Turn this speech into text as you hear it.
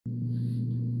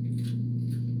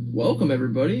Welcome,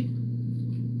 everybody.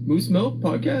 Moose Milk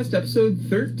Podcast, episode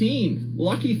 13.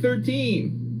 Lucky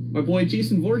 13. My boy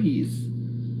Jason Voorhees.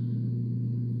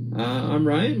 I'm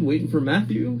Ryan, waiting for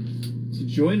Matthew to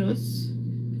join us.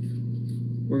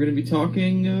 We're going to be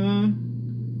talking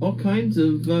all kinds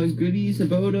of goodies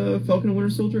about Falcon and Winter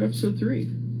Soldier episode 3.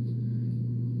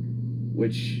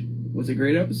 Which was a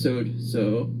great episode,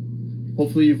 so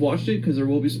hopefully you've watched it, because there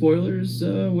will be spoilers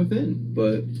within.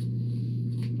 But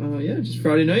yeah, just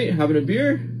Friday night, having a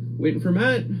beer, waiting for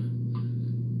Matt,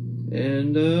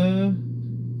 and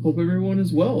hope everyone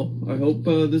is well. I hope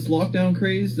this lockdown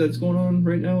craze that's going on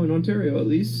right now in Ontario, at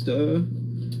least,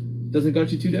 doesn't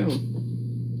got you too down.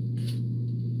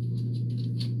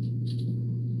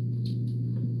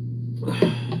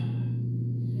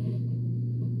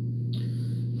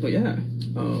 But yeah,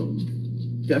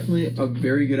 definitely a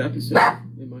very good episode,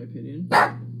 in my opinion.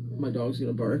 My dog's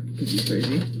gonna bark because he's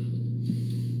crazy.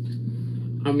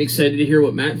 I'm excited to hear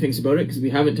what Matt thinks about it, because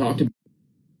we haven't talked about it.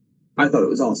 I thought it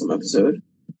was an awesome episode.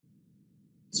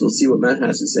 So we'll see what Matt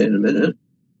has to say in a minute.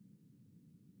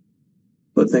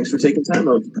 But thanks for taking time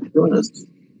out to join us.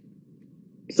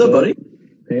 What's up, buddy?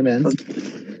 Hey, man.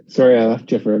 Sorry I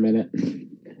left you for a minute.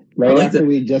 Right after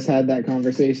we just had that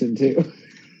conversation, too.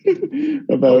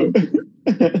 about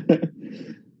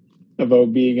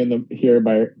about being in the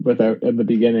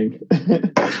beginning.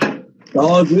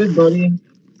 All good, buddy.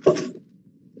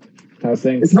 How's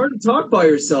things? It's hard to talk by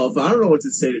yourself. I don't know what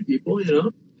to say to people, you know?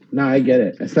 No, I get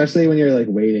it. Especially when you're, like,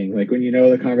 waiting. Like, when you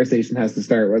know the conversation has to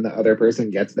start when the other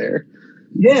person gets there.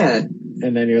 Yeah.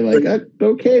 And then you're like,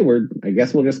 okay, I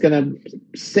guess we're just gonna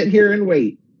sit here and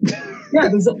wait. Yeah,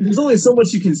 there's only so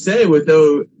much you can say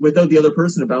without the other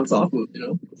person to bounce off of, you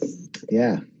know?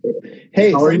 Yeah.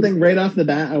 Hey, something right off the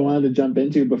bat I wanted to jump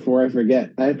into before I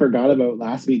forget. I forgot about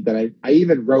last week that I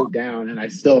even wrote down, and I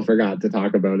still forgot to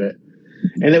talk about it.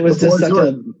 And it was just such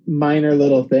a minor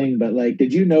little thing, but, like,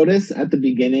 did you notice at the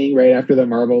beginning, right after the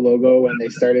Marvel logo, when they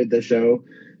started the show,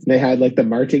 they had, like, the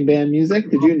marching band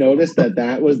music? Did you notice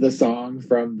that was the song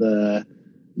from the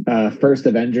first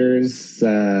Avengers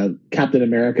Captain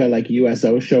America, like,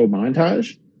 USO show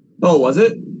montage? Oh, was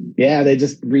it? Yeah, they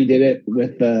just redid it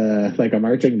with like a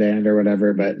marching band or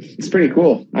whatever, but it's pretty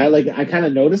cool. I kind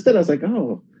of noticed it. I was like,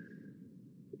 oh,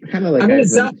 kind of like. I mean,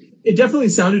 it definitely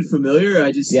sounded familiar.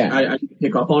 I didn't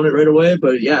pick up on it right away,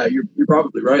 but yeah, you're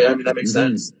probably right. I mean, that makes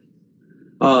sense.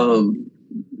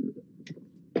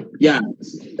 Yeah,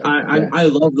 I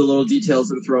love the little details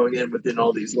they're throwing in within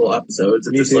all these little episodes.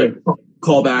 It's just like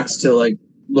callbacks to, like,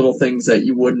 little things that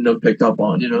you wouldn't have picked up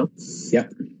on, you know?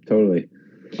 Yep, totally.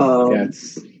 Yeah.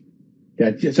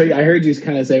 So I heard you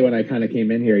kind of say when I kind of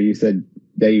came in here, you said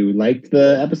that you liked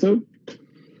the episode.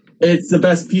 It's the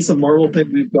best piece of Marvel pick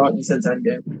we've gotten since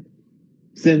Endgame.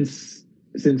 Since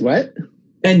what?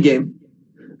 Endgame.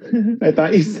 I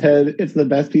thought you said it's the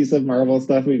best piece of Marvel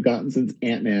stuff we've gotten since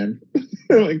Ant-Man.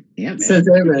 Like, Ant-Man. Since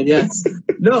Ant-Man, yes.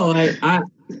 No, I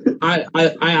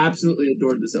absolutely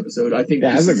adored this episode. I think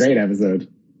this is a great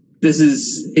episode. This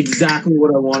is exactly what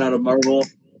I want out of Marvel.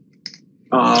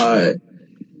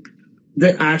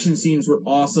 The action scenes were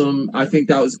awesome. I think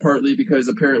that was partly because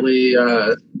apparently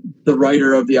the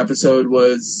writer of the episode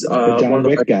was one of the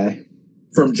Wick guy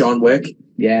from John Wick.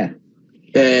 Yeah.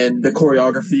 And the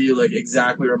choreography, like,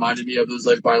 exactly reminded me of those,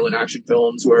 like, violent action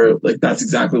films where, like, that's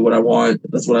exactly what I want.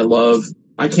 That's what I love.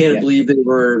 I can't believe they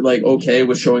were, like, okay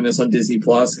with showing this on Disney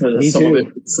Plus, because some of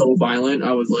it was so violent.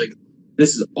 I was like,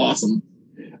 this is awesome.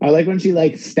 I like when she,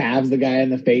 like, stabs the guy in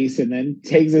the face and then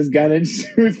takes his gun and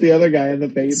shoots the other guy in the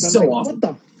face. So like, awesome. What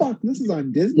the fuck? This is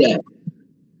on Disney?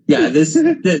 Yeah.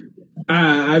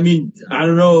 I mean, I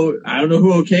don't know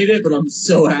who okayed it, but I'm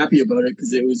so happy about it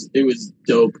because it was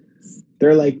dope.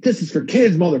 They're like, this is for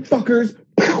kids, motherfuckers.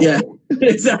 Yeah,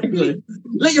 exactly.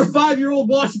 Let your 5-year-old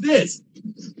watch this.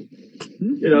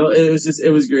 You know,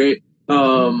 it was great.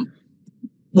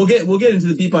 We'll get into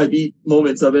the beat by beat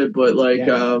moments of it, but like,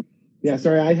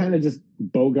 sorry, I kind of just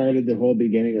bogarted the whole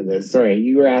beginning of this. Sorry,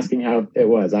 you were asking how it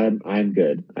was. I'm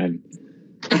good. I'm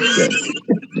good.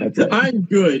 That's it. I'm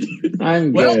good.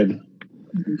 I'm good.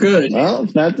 Good. Well,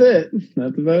 that's it.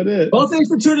 That's about it. Well, thanks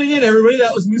for tuning in, everybody.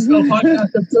 That was Moose Milk Podcast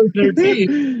episode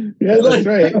 13. Yeah, that's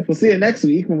right. We'll see you next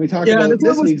week when we talk about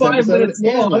this week's 5 episode. Minutes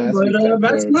long, but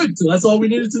that's good. So that's all we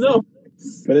needed to know.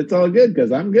 But it's all good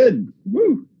because I'm good.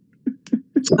 Woo.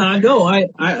 No, I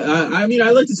mean, I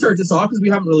like to start this off because we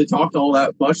haven't really talked all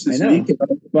that much this week.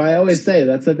 Well, I always say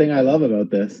that's the thing I love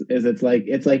about this is it's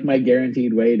like my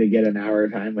guaranteed way to get an hour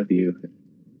time with you.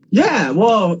 Yeah,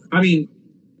 well, I mean,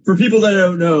 for people that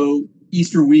don't know,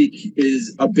 Easter week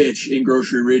is a bitch in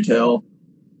grocery retail.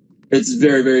 It's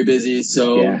very, very busy.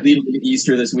 So leading to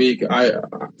Easter this week,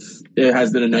 it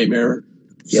has been a nightmare.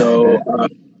 So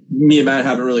me and Matt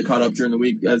haven't really caught up during the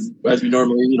week as we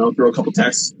normally, throw a couple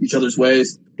texts each other's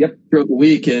ways throughout the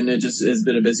week, and it just has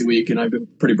been a busy week, and I've been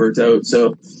pretty burnt out.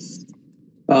 So,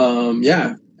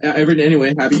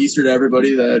 anyway, happy Easter to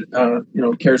everybody that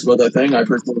cares about that thing. I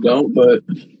personally don't, but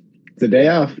it's a day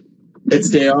off. It's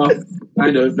a day off,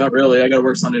 kind of. Not really. I got to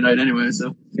work Sunday night anyway.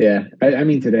 So yeah, I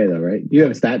mean today though, right? You have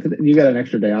a stat today? You got an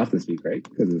extra day off this week, right?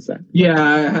 Because of the stat.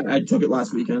 Yeah, I took it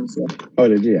last weekend. So. Oh,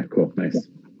 did you? Yeah, cool, nice.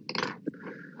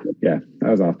 Yeah, I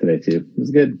was off today too. It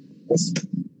was good.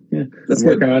 Yeah, that's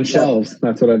working on shelves.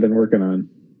 That's what I've been working on.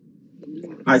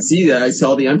 I see that. I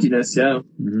saw the emptiness. Yeah.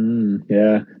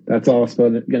 Yeah, that's all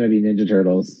going to be Ninja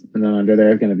Turtles, and then under there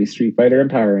is going to be Street Fighter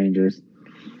and Power Rangers.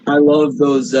 I love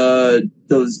those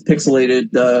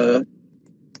pixelated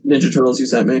Ninja Turtles you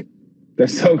sent me. They're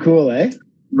so cool, eh?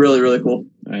 Really, really cool.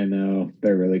 I know,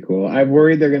 they're really cool. I'm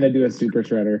worried they're going to do a Super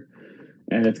Shredder,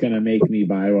 and it's going to make me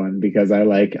buy one because I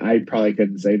probably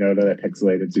couldn't say no to the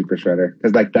pixelated Super Shredder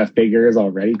because that figure is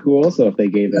already cool. So if they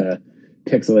gave a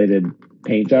pixelated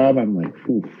paint job, I'm like,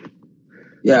 oof.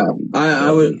 Yeah,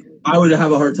 I would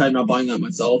have a hard time not buying that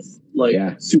myself.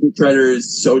 Super Shredder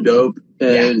is so dope,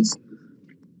 and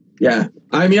yeah,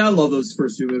 I mean, I love those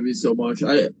first two movies so much.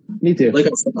 Me too. Like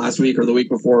I said last week or the week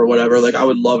before or whatever. Like I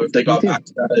would love if they got back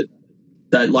to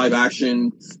that live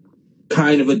action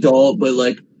kind of adult,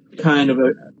 but kind of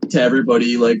to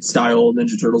everybody style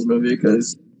Ninja Turtles movie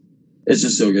because it's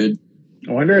just so good.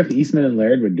 I wonder if Eastman and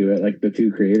Laird would do it, like the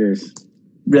two creators.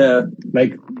 Yeah,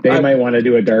 they might want to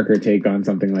do a darker take on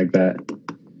something like that.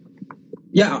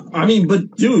 Yeah, I mean,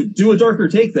 but dude, do a darker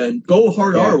take then. Go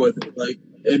hard R with it.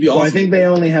 It'd be awesome. Well, I think they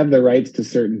only have the rights to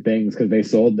certain things because they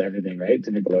sold everything, right,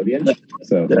 to Nickelodeon.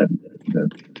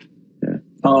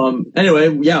 Anyway,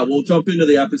 we'll jump into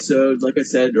the episode. Like I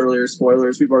said earlier,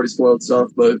 spoilers. We've already spoiled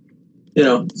stuff, but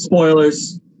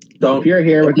spoilers. Don't. If you're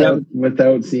here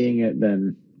without seeing it,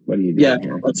 then what are you doing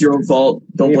here? That's your own fault.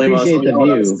 Don't blame us. Appreciate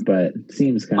the view, but it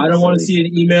seems kind of. I don't want to see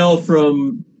an email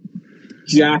from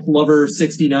Jack Lover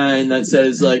 69 that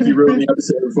says you ruined the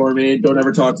episode for me. Don't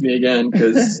ever talk to me again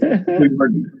because we've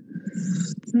heard.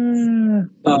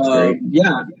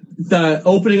 The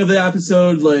opening of the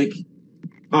episode,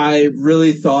 I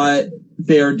really thought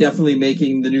they are definitely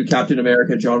making the new Captain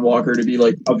America, John Walker, to be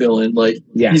a villain.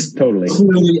 He's totally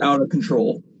clearly out of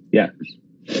control. Yeah.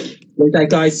 That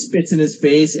guy spits in his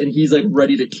face and he's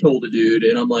ready to kill the dude.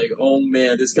 And I'm like, oh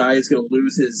man, this guy is going to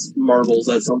lose his marbles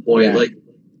at some point. Yeah.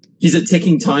 He's a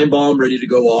ticking time bomb ready to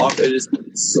go off. It is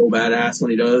so badass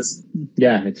when he does.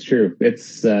 Yeah, it's true.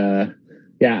 It's,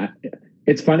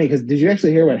 it's funny because did you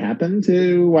actually hear what happened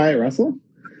to Wyatt Russell?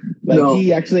 No.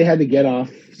 He actually had to get off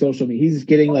social media. He's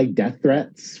getting death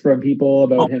threats from people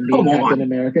about him being Captain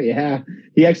America. Yeah,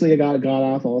 he actually got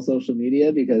off all social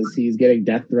media because he's getting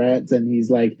death threats, and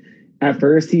he's at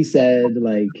first he said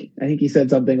I think he said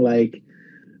something like,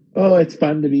 "Oh, it's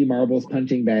fun to be Marvel's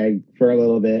punching bag for a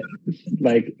little bit."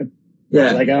 I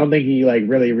don't think he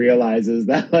really realizes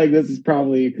that this is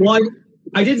probably. Well,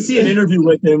 I did see an interview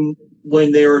with him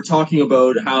when they were talking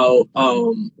about how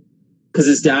because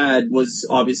his dad was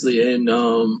obviously in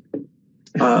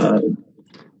Guardians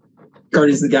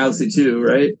of the Galaxy 2,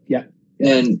 right? Yeah.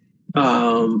 And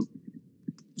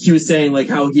he was saying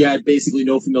how he had basically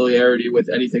no familiarity with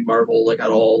anything Marvel at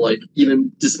all.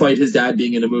 Even despite his dad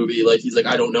being in a movie, he's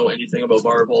I don't know anything about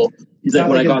Marvel. He's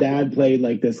when his dad played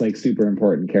this super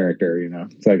important character,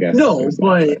 So I guess no,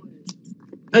 but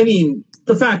I mean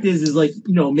the fact is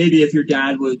maybe if your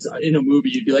dad was in a movie,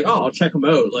 you'd be oh, I'll check him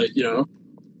out,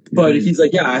 But he's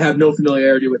I have no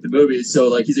familiarity with the movie,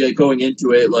 so he's going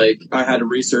into it I had to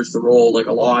research the role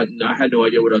a lot, and I had no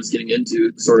idea what I was getting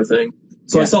into, sort of thing.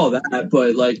 So I saw that,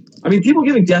 but I mean, people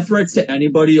giving death threats to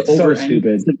anybody over any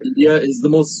media is the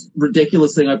most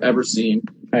ridiculous thing I've ever seen.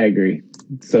 I agree.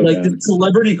 So the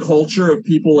celebrity culture of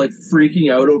people freaking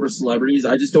out over celebrities,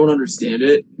 I just don't understand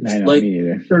it. I know, me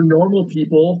either. They're normal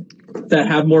people that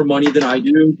have more money than I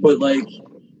do, but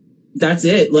that's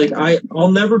it.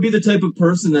 I'll never be the type of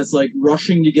person that's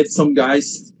rushing to get some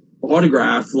guy's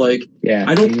autograph. I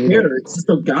don't care. It's just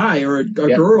a guy or a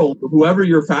girl or whoever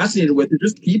you're fascinated with. They're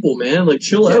just people, man.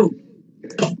 Chill out.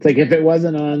 It's if it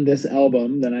wasn't on this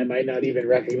album, then I might not even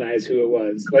recognize who it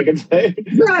was.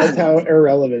 That's how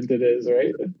irrelevant it is,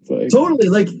 right? It's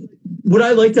totally. Would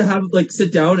I like to have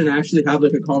sit down and actually have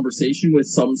a conversation with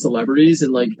some celebrities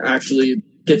and actually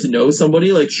get to know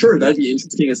somebody? Sure, that'd be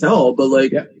interesting as hell. But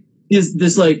is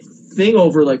this thing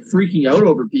over freaking out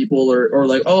over people or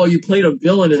oh, you played a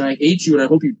villain and I hate you and I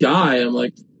hope you die? I'm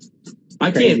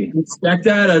I Crazy. can't respect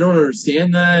that. I don't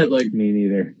understand that. Like, Me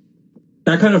neither.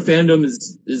 that kind of fandom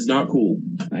is not cool.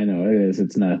 I know it is.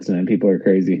 It's nuts, man. People are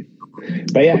crazy.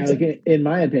 But yeah, like in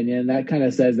my opinion, that kind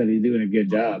of says that he's doing a good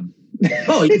job.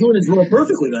 Oh, he's doing his role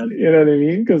perfectly then. You know what I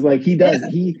mean? Because like he does.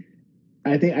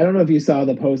 I don't know if you saw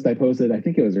the post I posted. I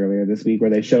think it was earlier this week where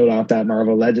they showed off that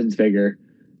Marvel Legends figure,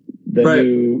 the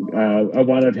new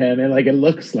one of him, and like it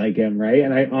looks like him, right?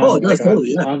 And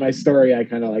on my story, I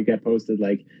kind of like get posted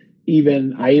like.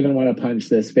 I even want to punch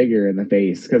this figure in the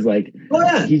face because like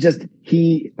I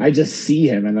just see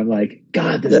him and I'm like,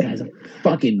 God, this guy's a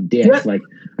fucking dick. Yeah. Like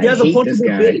I hate this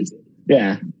guy. Face.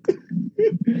 Yeah.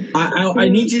 I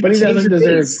need you. But to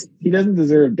he doesn't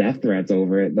deserve death threats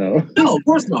over it though. No, of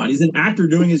course not. He's an actor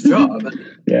doing his job.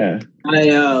 Yeah.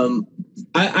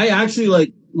 I actually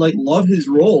like love his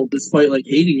role despite like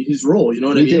hating his role. You know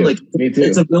what I mean? Too. Like Me too.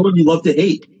 It's a villain you love to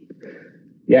hate.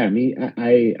 Yeah, I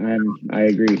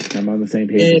agree. I'm on the same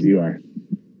page as you are.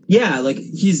 Yeah, like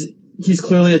he's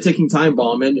clearly a ticking time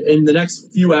bomb, and in the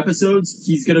next few episodes,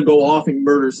 he's gonna go off and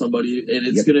murder somebody, and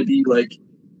it's gonna be like,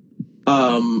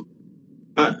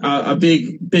 a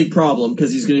big problem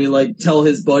because he's gonna like tell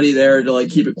his buddy there to like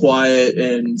keep it quiet,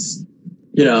 and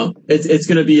you know it's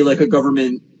gonna be like a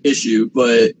government issue,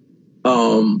 but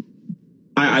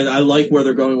I like where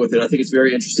they're going with it. I think it's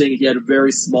very interesting. He had a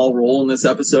very small role in this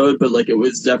episode, but like it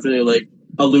was definitely like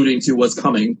alluding to what's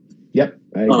coming. Yep,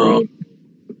 I agree.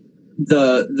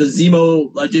 The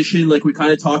Zemo edition, like we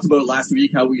kind of talked about it last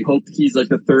week, how we hope he's like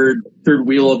the third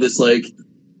wheel of this like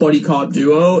buddy cop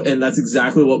duo, and that's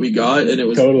exactly what we got, and it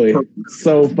was totally perfect.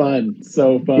 So fun.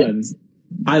 Yes.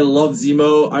 I love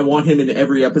Zemo. I want him in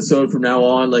every episode from now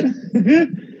on. Like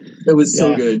it was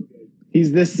so good.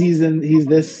 He's this season. He's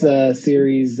this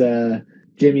series.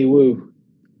 Jimmy Woo.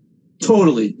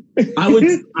 Totally. I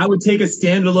would take a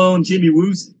standalone Jimmy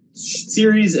Woo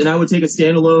series, and I would take a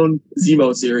standalone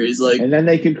Zemo series. Like, and then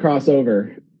they could cross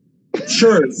over.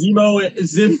 Sure, Zemo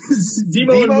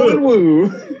and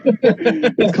Woo.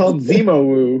 It's called Zemo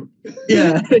Woo.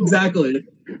 Yeah, exactly.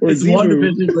 It's Zemo. one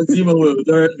division with Zemo Woo.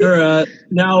 They're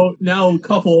now a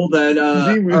couple that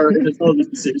are in a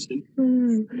television station.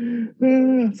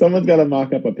 Someone's got to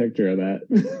mock up a picture of that.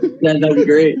 Yeah, that'd be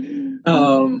great.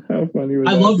 How funny was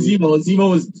I love Zemo.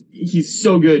 Zemo he's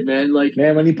so good, man. Like,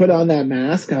 man, when he put on that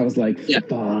mask, I was like,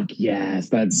 fuck yes,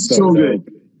 that's so good.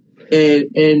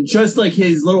 And just like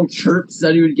his little chirps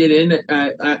that he would get in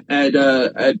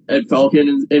at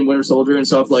Falcon and Winter Soldier and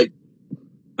stuff, like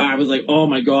I was like, oh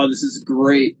my god, this is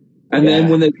great. And then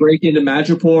when they break into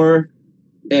Madripoor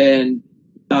and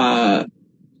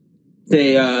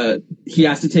he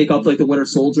has to take up like the Winter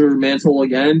Soldier mantle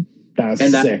again. That was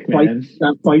sick, man.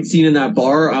 That fight scene in that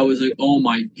bar, I was like, oh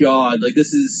my god, like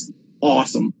this is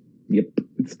awesome. Yep,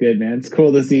 it's good, man. It's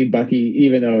cool to see Bucky,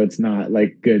 even though it's not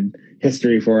like good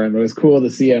history for him. It was cool to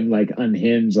see him like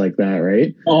unhinged like that,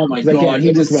 right? Oh my god,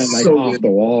 he just went like so off good. the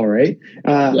wall, right?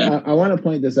 I want to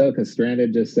point this out because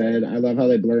Stranded just said, I love how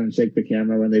they blur and shake the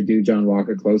camera when they do John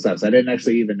Walker close-ups. I didn't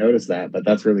actually even notice that, but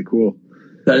that's really cool.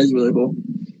 That is really cool.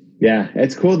 Yeah,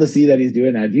 it's cool to see that he's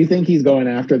doing that. Do you think he's going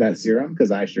after that serum?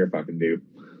 Because I sure fucking do.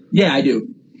 Yeah, I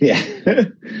do. Yeah.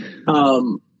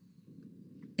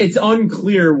 It's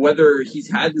unclear whether he's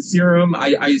had the serum. I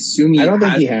assume I don't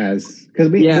think he has.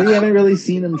 Because we haven't really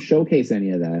seen him showcase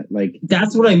any of that. Like,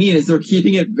 that's what I mean, is they're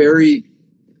keeping it very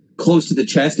close to the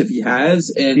chest if he has.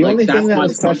 And the like, only that's thing that my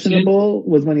was assumption. questionable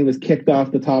was when he was kicked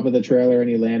off the top of the trailer and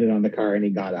he landed on the car and he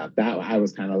got up. That I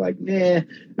was kind of like, meh.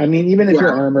 I mean, even if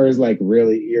your armor is like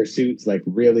really, your suit's like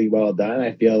really well done,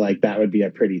 I feel like that would be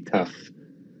a pretty tough.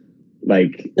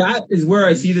 Like, that is where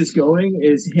I see this going,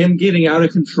 is him getting out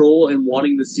of control and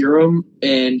wanting the serum,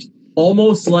 and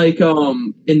almost like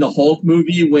in the Hulk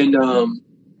movie when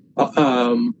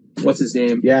what's his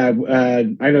name? Yeah, I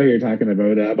know who you're talking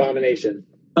about. Abomination.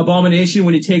 Abomination,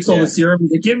 when he takes all the serum,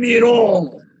 he's like, give me it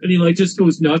all, and he like just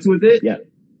goes nuts with it. Yeah.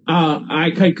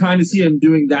 I kind of see him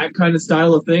doing that kind of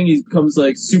style of thing. He becomes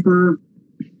like super,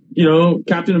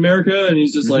 Captain America, and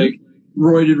he's just like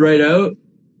roided right out.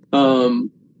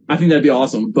 I think that'd be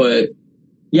awesome. But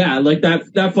yeah, like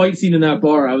that fight scene in that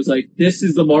bar, I was like, this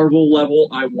is the Marvel level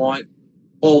I want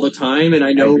all the time. And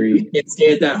I know we can't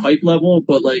stay at that hype level,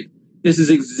 but like, this is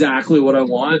exactly what I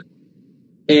want.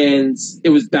 And it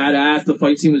was badass. The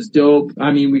fight scene was dope.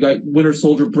 I mean, we got Winter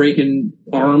Soldier breaking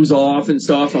arms off and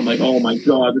stuff. I'm like, oh my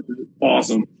god, this is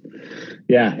awesome.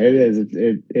 Yeah, it is.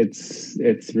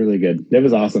 It's really good. It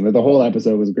was awesome. The whole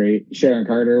episode was great. Sharon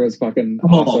Carter was fucking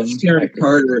awesome. Sharon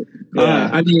Carter. Yeah.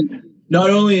 I mean, not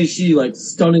only is she like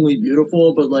stunningly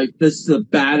beautiful, but like this is a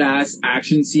badass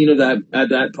action scene of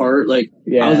that part. Like,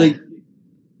 I was like,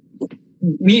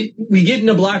 we get in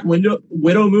a Black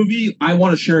Widow movie, I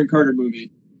want a Sharon Carter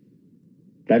movie.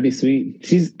 That'd be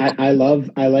sweet. I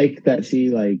like that she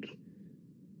like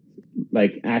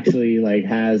actually like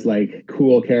has like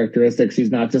cool characteristics.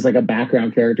 She's not just like a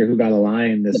background character who got a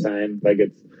line this time. Like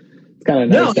it's kind of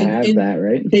nice to have that,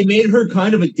 right? They made her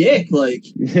kind of a dick. Like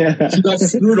yeah. She got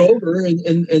screwed over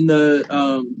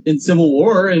in Civil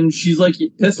War, and she's like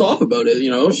pissed off about it. You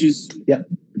know,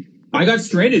 I got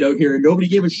stranded out here and nobody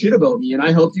gave a shit about me, and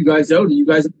I helped you guys out and you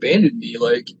guys abandoned me.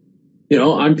 Like, you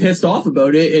know, I'm pissed off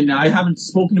about it, and I haven't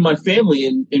spoken to my family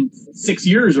in 6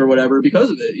 years or whatever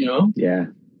because of it, you know? Yeah.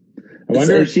 I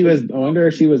wonder if she was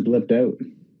blipped out.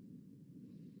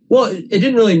 Well, it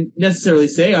didn't really necessarily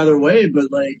say either way,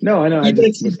 but like... No, I know. I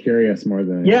just was curious more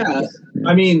than... Yeah.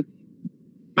 I mean,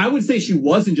 I would say she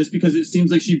wasn't, just because it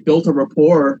seems like she built a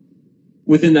rapport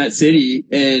within that city,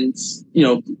 and, you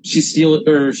know, she's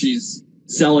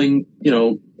selling, you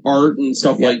know, art and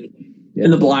stuff like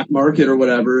in the black market or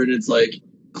whatever, and it's like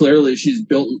clearly she's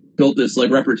built this like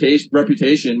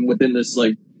reputation within this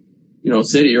like, you know,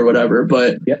 city or whatever.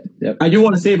 But I do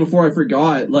want to say before I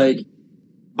forgot, like,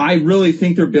 I really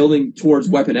think they're building towards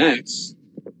Weapon X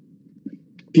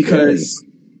because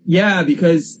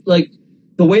because like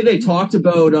the way they talked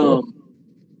about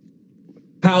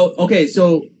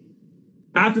so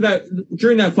after that,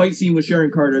 during that fight scene with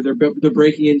Sharon Carter, they're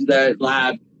breaking into that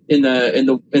lab in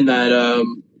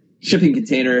that shipping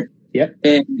container. Yep.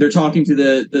 And they're talking to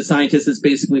the scientist that's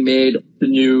basically made the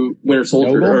new Winter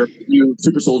Soldier or new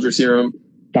Super Soldier Serum.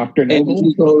 Dr. Noble. And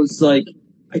he goes like,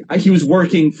 he was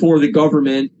working for the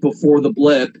government before the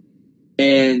blip,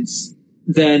 and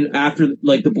then after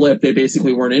like the blip, they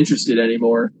basically weren't interested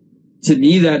anymore. To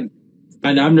me, that,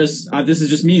 and this is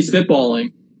just me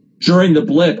spitballing. During the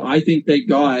blip, I think they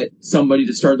got somebody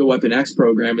to start the Weapon X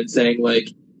program and saying like,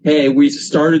 hey, we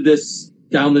started this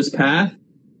down this path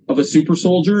of a super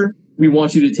soldier. We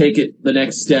want you to take it the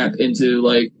next step into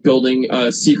like building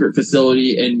a secret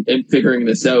facility and figuring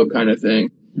this out kind of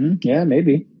thing. Yeah,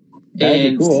 maybe.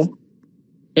 That'd be cool.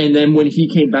 And then when he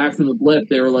came back from the blip,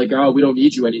 they were like, oh, we don't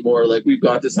need you anymore. Like, we've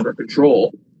got this under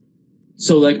control.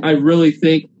 So like, I really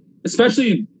think,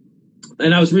 especially,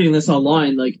 and I was reading this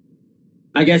online, like,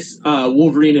 I guess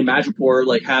Wolverine and Madripoor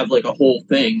like have like a whole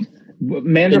thing.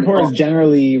 Madripoor is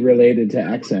generally related to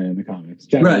X-Men in the comics,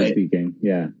 generally speaking.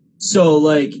 Yeah. So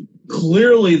like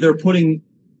clearly they're putting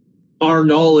our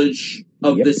knowledge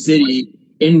of the city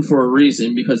in for a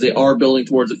reason, because they are building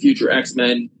towards a future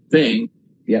X-Men thing.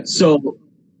 Yeah. So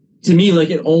to me, like,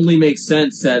 it only makes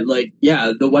sense that like,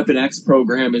 yeah, the Weapon X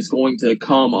program is going to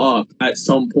come up at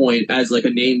some point as like a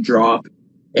name drop.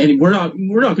 And we're not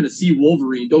going to see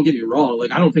Wolverine. Don't get me wrong.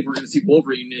 Like, I don't think we're going to see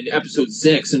Wolverine in episode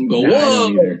 6 and go,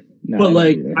 whoa. But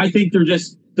like, I think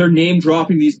they're name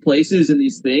dropping these places and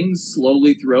these things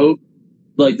slowly throughout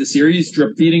like the series,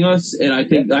 drip feeding us. And I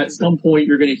think at some point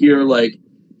you're going to hear like,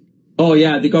 oh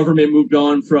yeah, the government moved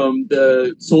on from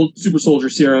the Super Soldier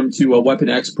Serum to a Weapon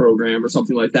X program or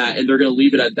something like that. And they're going to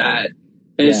leave it at that.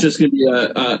 And it's just going to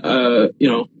be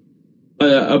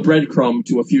a breadcrumb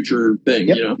to a future thing,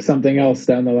 you know? Something else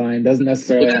down the line. Doesn't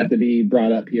necessarily have to be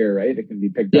brought up here, right? It can be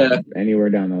picked up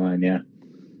anywhere down the line, yeah.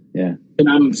 And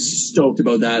I'm stoked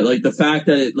about that. Like, the fact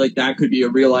that like that could be a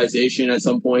realization at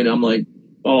some point, I'm like,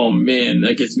 oh man,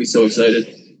 that gets me so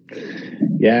excited.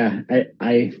 Yeah,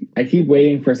 I keep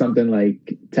waiting for something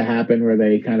like to happen where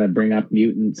they kind of bring up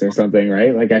mutants or something,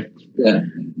 right? Like I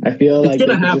feel like it's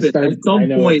gonna happen at some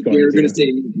point. They're gonna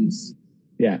say mutants.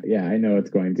 Yeah, I know it's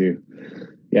going to.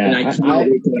 Yeah, and I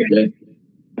can't wait for that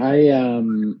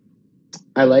day.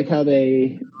 I like how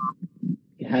they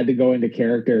had to go into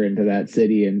character into that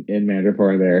city in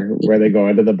Madripoor there, where they go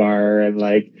into the bar and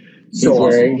like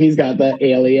he's got the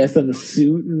alias and the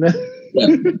suit and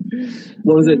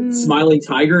what was it, Smiling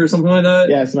Tiger or something like that?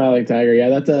 Yeah, Smiling Tiger. Yeah,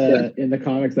 that's in the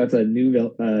comics. That's a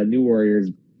New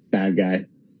Warriors bad guy.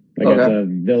 Like it's a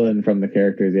villain from the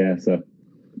characters. Yeah, so.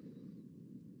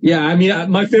 Yeah, I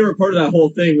mean, my favorite part of that whole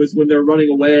thing was when they're running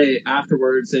away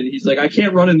afterwards, and he's like, "I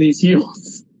can't run in these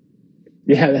heels."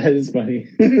 Yeah, that is funny.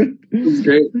 It was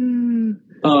great. You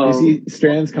see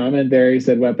Strand's comment there. He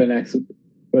said Weapon X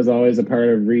was always a part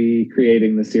of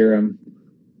recreating the serum.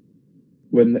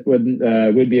 Would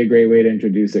be a great way to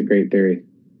introduce it. Great theory.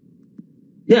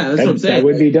 Yeah, that's what I'm saying. That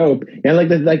would be dope.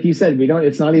 And like you said, we don't.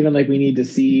 It's not even like we need to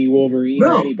see Wolverine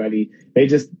or anybody. They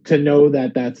just to know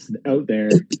that that's out there.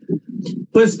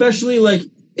 But especially like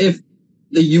if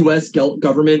the U.S.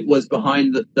 government was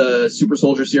behind the Super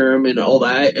Soldier Serum and all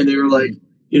that, and they were like,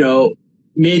 you know,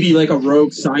 maybe like a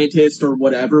rogue scientist or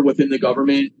whatever within the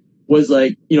government was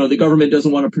like, you know, the government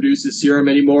doesn't want to produce this serum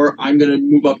anymore. I'm going to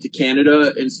move up to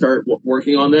Canada and start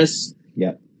working on this.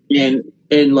 Yeah. And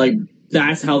like,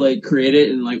 that's how they create it.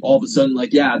 And like, all of a sudden,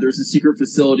 like, yeah, there's a secret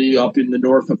facility up in the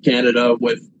north of Canada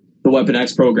with the Weapon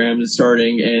X program is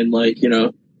starting. And like, you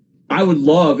know, I would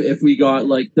love if we got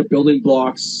like the building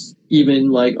blocks, even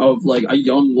like of like a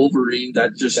young Wolverine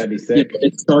that just, That'd be sick.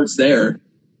 It starts there.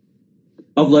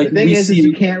 Of like, the thing is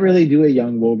you can't really do a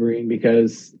young Wolverine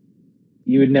because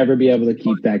you would never be able to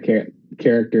keep that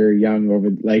character young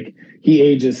over, like, he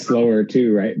ages slower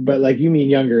too, right? But like, you mean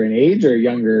younger in age or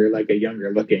younger, like a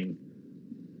younger looking?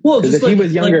 Well, because just if like, he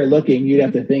was younger looking, you'd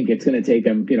have to think it's going to take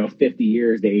him, you know, 50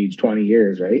 years to age 20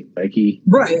 years, right? Like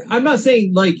right. I'm not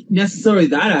saying like necessarily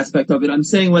that aspect of it. I'm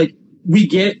saying like we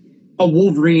get a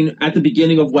Wolverine at the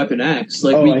beginning of Weapon X.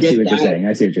 Like I see what you're saying.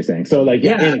 I see what you're saying. So like,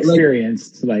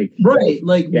 inexperienced, like right.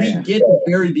 Like we get the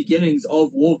very beginnings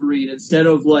of Wolverine instead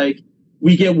of like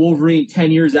we get Wolverine 10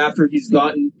 years after he's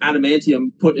gotten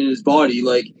adamantium put in his body.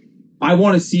 Like I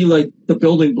want to see like the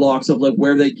building blocks of like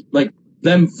where they like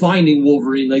them finding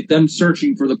Wolverine, like them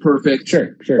searching for the perfect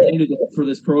candidate for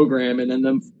this program, and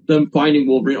then them finding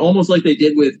Wolverine, almost like they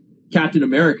did with Captain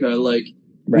America. Like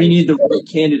we need the right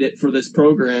candidate for this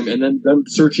program, and then them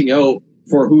searching out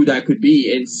for who that could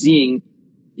be and seeing,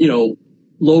 you know,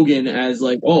 Logan as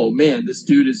like, oh man, this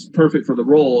dude is perfect for the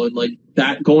role, and like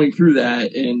that going through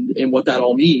that and what that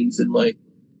all means, and like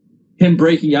him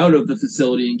breaking out of the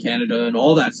facility in Canada and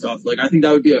all that stuff. Like I think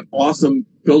that would be an awesome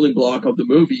building block of the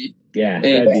movie. Yeah,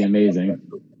 that'd be amazing.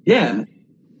 Yeah.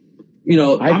 You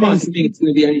know, I'm not saying it's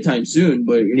going to be anytime soon,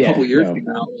 but a couple years from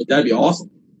now, that'd be awesome.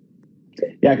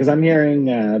 Yeah, because I'm hearing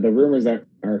the rumors that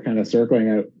are kind of circling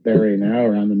out there right now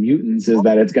around the mutants is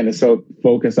that it's going to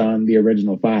focus on the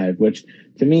original 5, which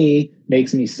to me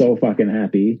makes me so fucking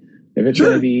happy. If it's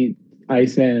going to be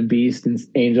Iceman and Beast and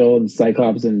Angel and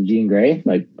Cyclops and Jean Grey,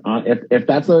 like if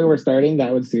that's the way we're starting,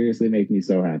 that would seriously make me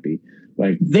so happy.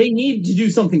 Like they need to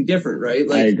do something different, right?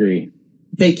 Like I agree.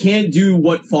 They can't do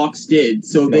what Fox did,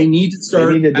 so they need to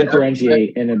start. They need to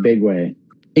differentiate in a big way.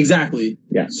 Exactly.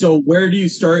 Yeah. So where do you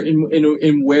start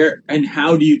and where and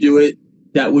how do you do it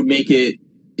that would make it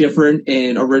different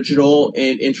and original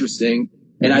and interesting?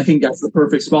 And I think that's the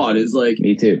perfect spot. Is like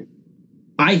me too.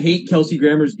 I hate Kelsey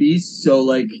Grammer's Beast, so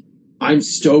like I'm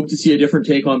stoked to see a different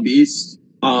take on Beast.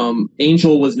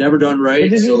 Angel was never done right.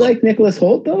 Did you like Nicholas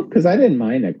Hoult though? Because I didn't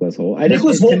mind Nicholas Hoult.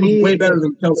 Nicholas Hoult was way better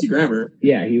than Kelsey Grammer.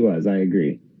 Yeah, he was. I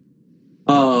agree.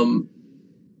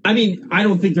 I mean, I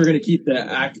don't think they're going to keep the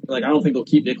act. Like, I don't think they'll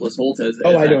keep Nicholas Hoult as.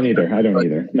 I don't either. I don't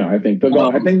either. No, I think they'll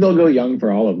go. I think they'll go young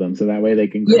for all of them, so that way they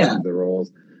can go into the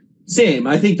roles. Same.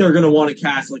 I think they're going to want to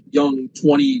cast like young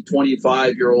 20,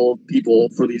 25-year-old people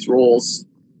for these roles,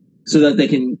 so that they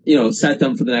can, you know, set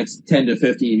them for the next 10 to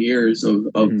 15 years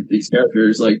of these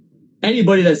characters. Like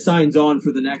anybody that signs on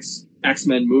for the next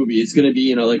X-Men movie, it's going to be,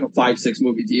 you know, like a 5-6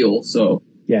 movie deal. So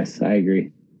yes, I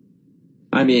agree.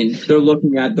 I mean, they're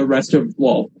looking at the rest of,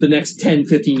 the next 10,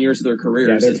 15 years of their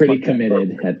careers. Yeah, they're pretty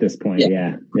committed at this point.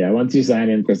 Yeah. Once you sign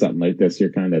in for something like this,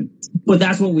 you're kind of. But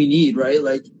that's what we need, right?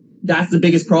 Like, that's the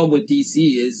biggest problem with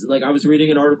DC is, like, I was reading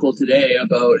an article today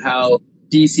about how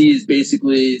DC has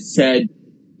basically said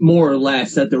more or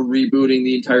less that they're rebooting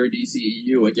the entire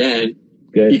DCEU again.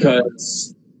 Good.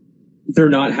 Because they're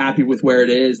not happy with where it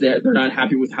is. They're not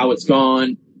happy with how it's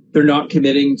gone. They're not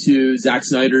committing to Zack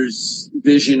Snyder's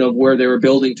vision of where they were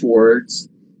building towards.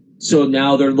 So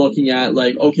now they're looking at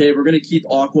like, okay, we're going to keep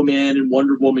Aquaman and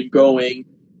Wonder Woman going,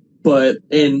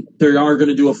 and they are going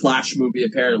to do a Flash movie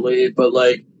apparently, but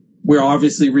like, we're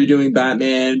obviously redoing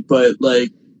Batman, but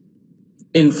like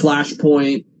in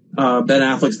Flashpoint, Ben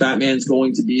Affleck's Batman's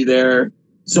going to be there,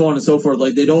 so on and so forth.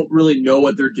 Like they don't really know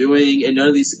what they're doing, and none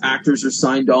of these actors are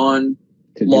signed on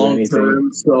long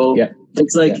term. So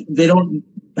it's like they don't.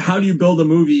 How do you build a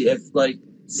movie if, like,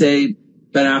 say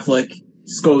Ben Affleck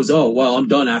just goes, oh, well, I'm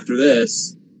done after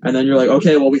this. And then you're like,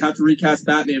 okay, well, we have to recast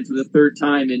Batman for the 3rd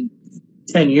time in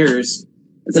 10 years.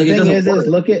 It's the thing is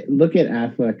look at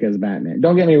Affleck as Batman.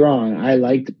 Don't get me wrong. I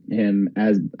liked him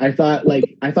I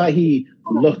thought he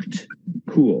looked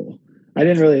cool. I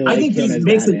didn't really like him as Batman. I think he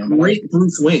makes a great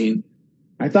Bruce Wayne.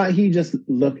 I thought he just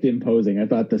looked imposing. I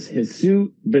thought his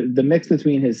suit, but the mix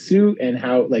between his suit and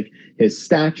how, like, his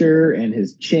stature and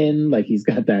his chin, like he's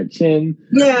got that chin.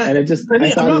 Yeah. And it just,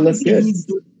 I thought it looked good.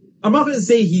 I'm not going to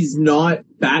say he's not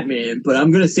Batman, but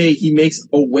I'm going to say he makes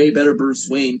a way better Bruce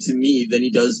Wayne to me than he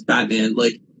does Batman.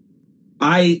 Like,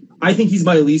 I think he's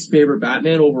my least favorite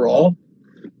Batman overall.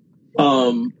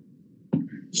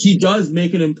 He does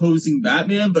make an imposing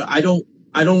Batman, but I don't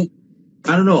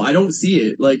know. I don't see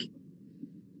it. Like,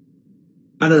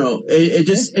 I don't know.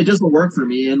 It doesn't work for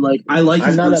me. And like, I like.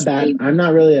 I'm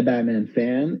not really a Batman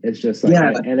fan. It's just like,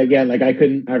 and again, like I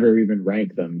couldn't ever even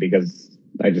rank them because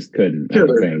I just couldn't. Sure. I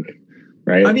don't think.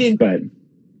 Right. I mean, but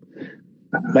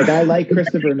like I like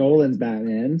Christopher Nolan's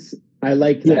Batmans. I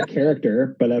like that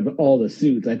character, but of all the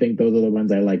suits, I think those are the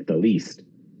ones I like the least.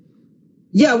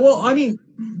 Yeah, well, I mean,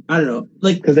 I don't know,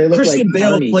 like because they look Christian like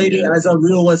Bale played it as a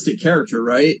realistic character,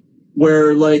 right?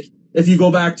 Where like if you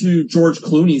go back to George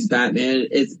Clooney's Batman,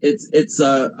 it's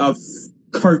a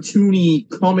cartoony,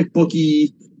 comic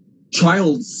booky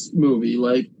child's movie,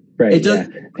 like. Right. It does.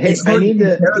 Yeah. Hey, it's hard to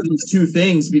compare these two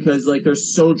things because like they're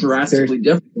so drastically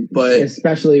different. But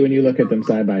especially when you look at them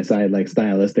side by side, like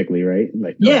stylistically, right?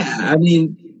 Like I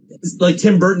mean, like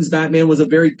Tim Burton's Batman was a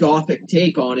very gothic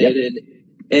take on it,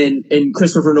 and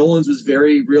Christopher Nolan's was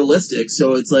very realistic.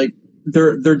 So it's like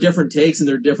they're different takes and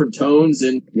they're different tones,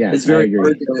 and it's very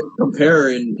hard to compare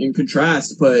and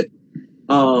contrast. But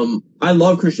I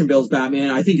love Christian Bale's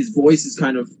Batman. I think his voice is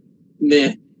kind of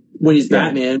meh when he's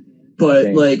Batman.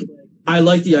 But like, I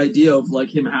like the idea of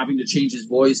like him having to change his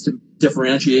voice to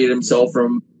differentiate himself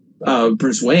from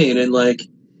Bruce Wayne, and like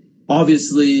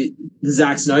obviously the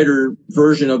Zack Snyder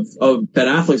version of Ben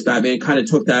Affleck's Batman kind of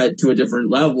took that to a different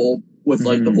level with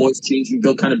like the voice changing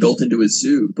kind of built into his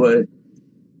suit. But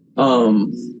I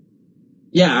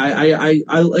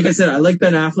like I said, I like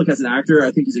Ben Affleck as an actor.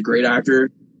 I think he's a great actor.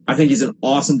 I think he's an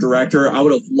awesome director. I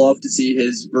would have loved to see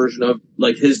his version of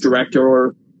like his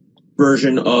director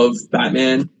version of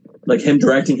Batman, like him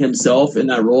directing himself in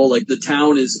that role. Like The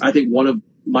Town is, I think, one of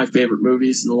my favorite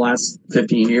movies in the last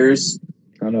 15 years.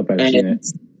 I don't know if I've seen it.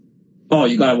 Oh,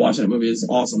 you gotta watch that movie. It's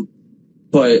awesome.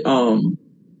 But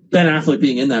Ben Affleck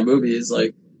being in that movie is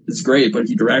like, it's great, but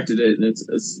he directed it and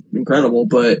it's incredible.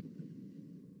 But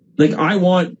like, I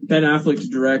want Ben Affleck to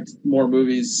direct more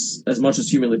movies as much as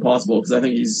humanly possible because I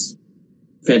think he's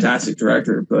a fantastic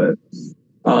director. But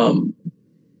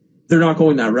they're not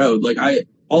going that road. Like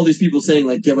all these people saying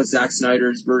like, give us Zack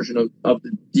Snyder's version of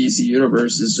the DC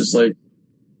universe is just like,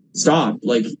 stop.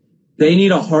 Like they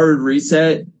need a hard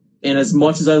reset. And as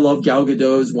much as I love Gal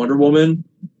Gadot's Wonder Woman,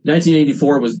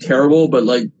 1984 was terrible, but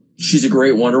like she's a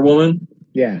great Wonder Woman.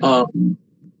 Yeah.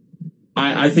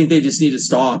 I think they just need to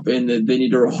stop and they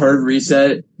need a hard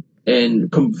reset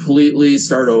and completely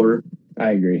start over.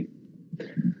 I agree.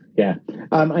 Yeah.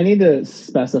 I need to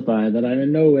specify that I'm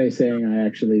in no way saying I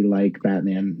actually like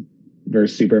Batman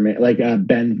versus Superman, like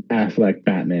Ben Affleck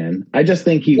Batman. I just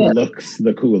think he looks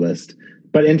the coolest.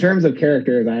 But in terms of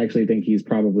characters, I actually think he's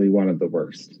probably one of the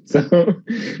worst. So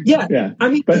yeah. I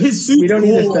mean, but his suit's we don't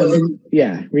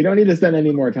need to spend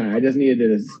any more time. I just needed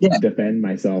to defend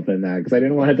myself in that because I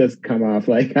didn't want it to come off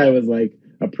like I was like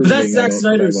approving. But that's Zack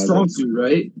Snyder's strong suit,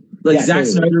 right? Like Zack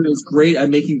Snyder is great at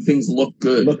making things look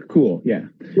good. Look cool, yeah.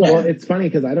 Well, it's funny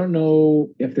because I don't know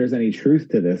if there's any truth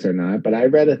to this or not, but I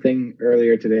read a thing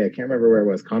earlier today. I can't remember where it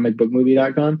was,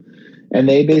 comicbookmovie.com. And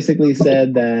they basically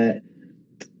said that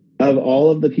of all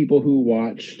of the people who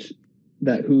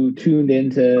tuned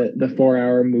into the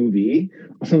 4-hour movie,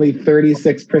 only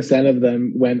 36% of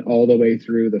them went all the way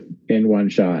through in one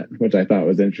shot, which I thought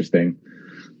was interesting.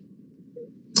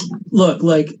 Look,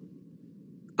 like,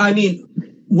 I mean,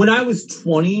 when I was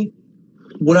 20,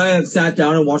 would I have sat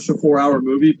down and watched a 4-hour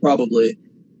movie? Probably.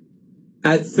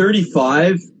 At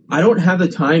 35, I don't have the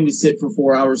time to sit for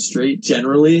 4 hours straight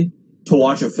generally to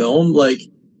watch a film. Like,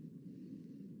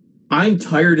 I'm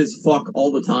tired as fuck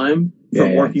all the time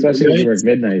from working. Especially when you work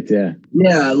midnights,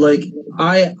 Yeah, like,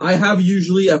 I have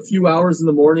usually a few hours in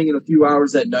the morning and a few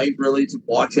hours at night, really, to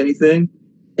watch anything.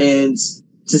 And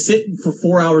to sit for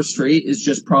 4 hours straight is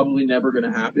just probably never going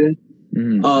to happen.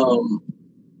 Mm-hmm.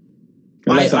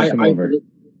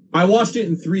 I watched it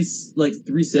in three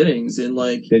sittings and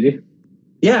like. Did you?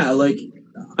 Yeah, like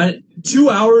 2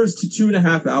 hours to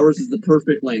 2.5 hours is the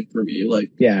perfect length for me.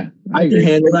 Like, yeah, I can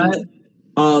handle that.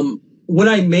 When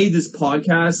I made this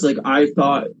podcast, like I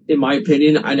thought, in my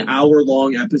opinion, an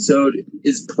hour-long episode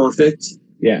is perfect.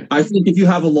 Yeah, I think if you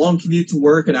have a long commute to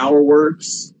work, an hour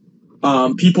works.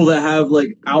 People that have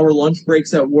like hour lunch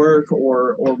breaks at work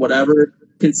or whatever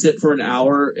can sit for an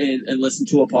hour and listen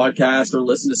to a podcast or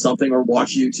listen to something or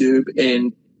watch YouTube,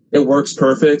 and it works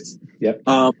perfect. Yep.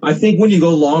 I think when you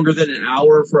go longer than an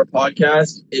hour for a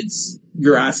podcast,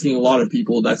 you're asking a lot of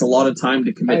people. That's a lot of time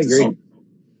to commit to something.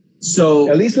 So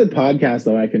at least with podcasts,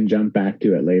 though, I can jump back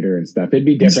to it later and stuff. It'd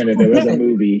be different if it was a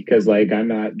movie because, like, I'm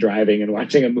not driving and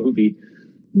watching a movie.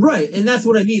 Right, and that's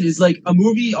what I mean. Is like a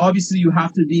movie. Obviously, you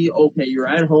have to be okay. You're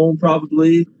at home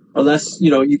probably, unless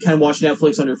you can watch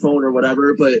Netflix on your phone or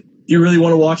whatever. But do you really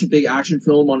want to watch a big action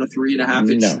film on a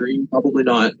 3.5-inch screen? Probably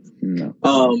not. No.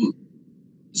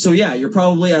 So yeah, you're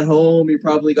probably at home. You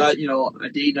probably got a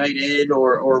date night in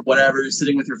or whatever. You're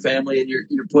sitting with your family and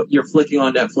you're flicking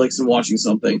on Netflix and watching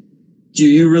something. Do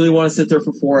you really want to sit there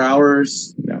for 4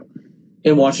 hours? No.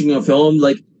 And watching a film?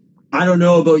 Like, I don't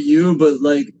know about you, but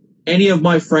like any of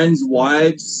my friends'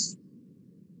 wives,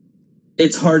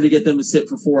 it's hard to get them to sit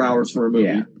for 4 hours for a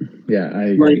movie. Yeah, I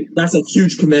agree. Like, that's a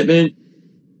huge commitment.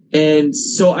 And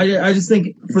so I just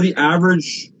think for the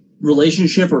average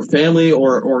relationship or family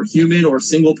or human or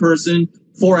single person,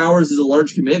 4 hours is a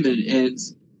large commitment. And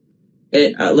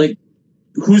like,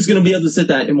 who's going to be able to sit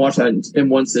that and watch that in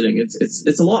one sitting?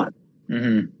 It's a lot.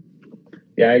 Mm-hmm.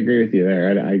 Yeah, I agree with you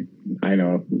there. I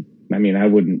know. I mean, I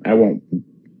won't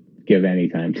give any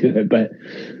time to it, but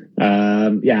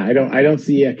yeah, I don't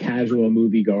see a casual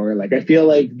moviegoer. Like, I feel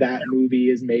like that movie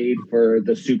is made for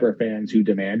the super fans who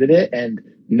demanded it and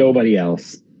nobody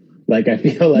else. Like, I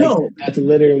feel like that's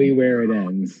literally where it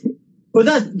ends. But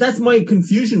that's my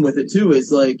confusion with it too.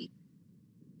 Is like,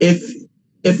 if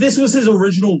this was his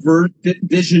original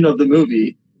vision of the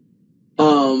movie,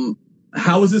 how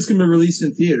is this going to be released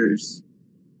in theaters?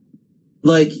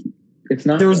 Like, it's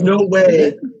not. There was no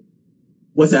way.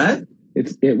 What's that?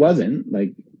 It wasn't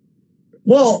like.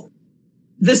 Well,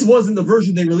 this wasn't the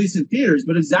version they released in theaters,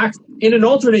 but in an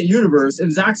alternate universe,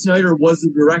 if Zack Snyder was the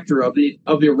director of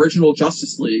the original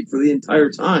Justice League for the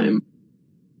entire time,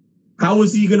 how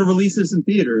was he going to release this in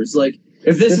theaters? Like,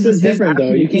 if this was different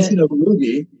though, you can't of a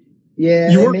movie. Yeah,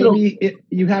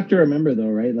 you have to remember though,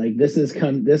 right? Like, this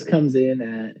comes in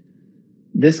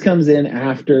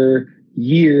after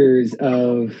years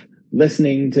of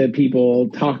listening to people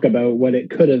talk about what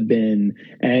it could have been,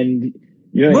 and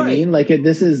you know what I mean? Like,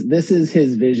 this is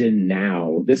his vision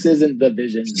now. This isn't the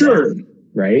vision then,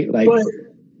 right? Like, but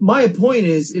my point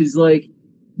is like,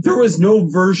 there was no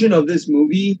version of this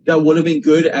movie that would have been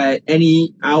good at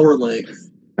any hour length.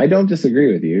 I don't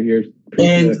disagree with you. You're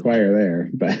preaching to the choir there,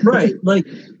 but like,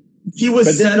 he was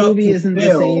but set this movie up isn't the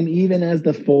same even as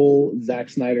the full Zack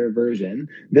Snyder version.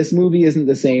 This movie isn't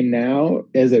the same now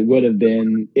as it would have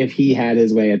been if he had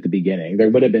his way at the beginning. There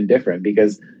would have been different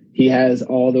because he has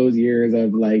all those years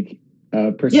of like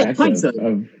perspective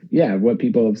of what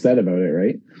people have said about it,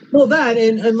 right? Well, that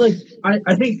and like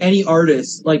I think any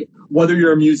artist, like whether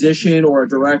you're a musician or a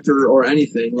director or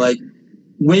anything, like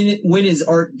when is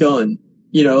art done?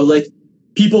 You know, like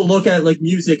people look at like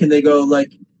music and they go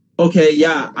like, okay,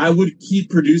 yeah, I would keep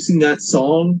producing that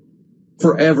song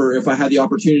forever if I had the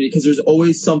opportunity, because there's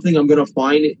always something I'm going to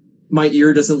find my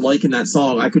ear doesn't like in that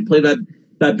song. I could play that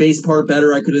bass part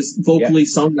better. I could have vocally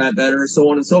sung that better, so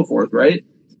on and so forth, right?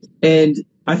 And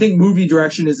I think movie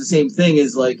direction is the same thing.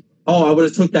 Is like, oh, I would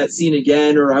have took that scene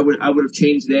again, or I would have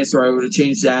changed this, or I would have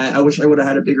changed that. I wish I would have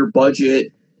had a bigger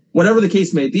budget, whatever the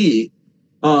case may be.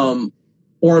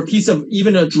 Or a piece of,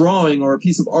 even a drawing or a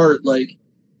piece of art, like,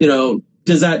 you know,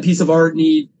 does that piece of art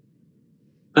need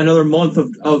another month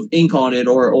of ink on it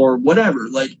or whatever?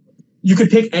 Like, you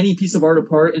could pick any piece of art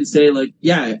apart and say, like,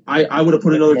 yeah, I would have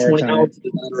put another 20 hours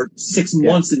into that, or 6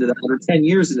 months into that, or 10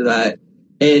 years into that.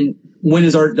 And when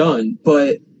is art done?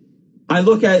 But I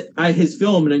look at his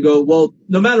film and I go, well,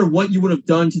 no matter what you would have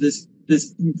done to this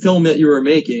film that you were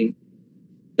making,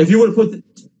 if you would have put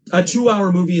a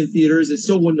 2-hour movie in theaters, it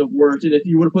still wouldn't have worked. And if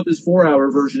you would have put this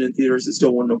 4-hour version in theaters, it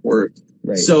still wouldn't have worked.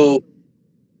 Right. So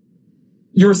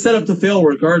you were set up to fail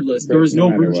regardless. There was no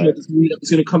version of this movie that was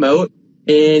going to come out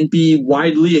and be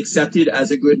widely accepted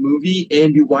as a good movie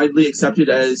and be widely accepted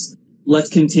as, let's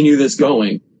continue this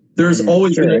going. There's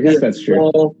always going to be a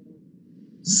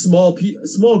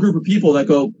small group of people that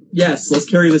go, yes, let's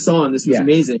carry this on. This was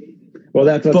amazing. Well,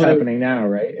 that's what's happening now,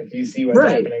 right? If you see what's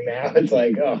happening now, it's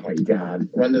like, oh my God,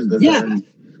 when does this end?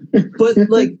 But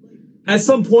like, at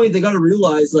some point, they got to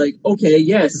realize, like, okay,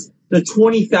 yes, the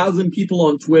 20,000 people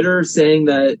on Twitter saying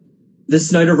that the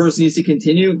Snyderverse needs to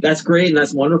continue, that's great and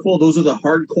that's wonderful. Those are the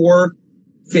hardcore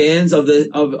fans of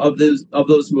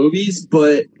those movies.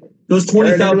 But those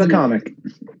 20,000 comic,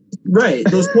 right?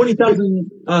 Those 20,000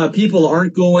 people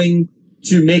aren't going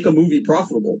to make a movie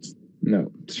profitable. No,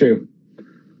 it's true.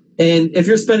 And if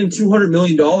you're spending $200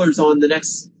 million on the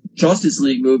next Justice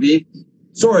League movie,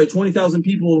 sorry, 20,000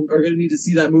 people are going to need to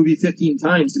see that movie 15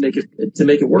 times to make it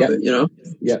worth it. You know?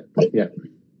 Yeah.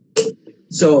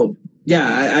 So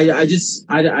yeah, I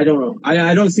don't know.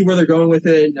 I don't see where they're going with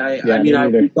it. I mean,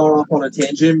 I've gone off on a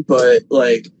tangent, but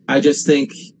like, I just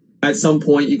think at some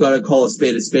point you got to call a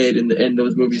spade, and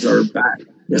those movies are bad.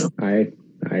 You know? I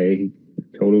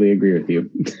totally agree with you.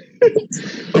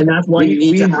 And that's why you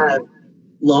need to have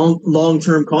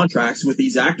long-term contracts with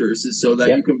these actors, is so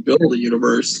that you can build a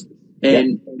universe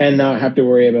and not have to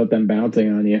worry about them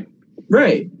bouncing on you.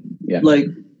 Right. Yeah. Like,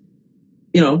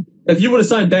 you know, if you would have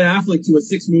signed Ben Affleck to a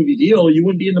 6-movie deal, you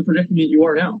wouldn't be in the predicament you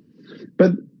are now.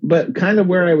 But kind of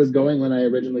where I was going when I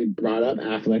originally brought up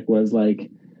Affleck was like,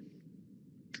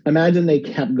 imagine they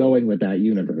kept going with that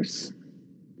universe.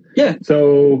 Yeah.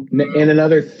 So in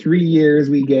another 3 years,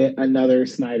 we get another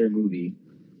Snyder movie.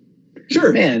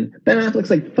 Sure. Man, Ben Affleck's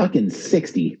like fucking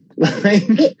 60.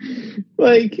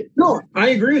 like. No, I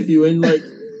agree with you. And like,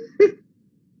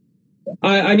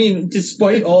 I mean,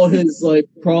 despite all his like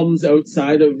problems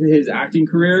outside of his acting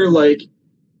career, like,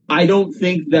 I don't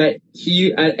think that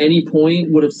he at any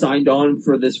point would have signed on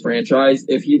for this franchise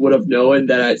if he would have known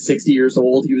that at 60 years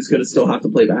old he was going to still have to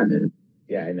play Batman.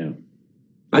 Yeah, I know.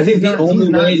 I think the only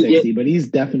way to 60, but he's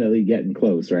definitely getting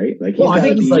close, right? Like, well, I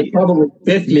think he's like probably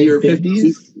 50 or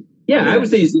 50s. Yeah, I would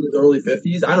say he's in his early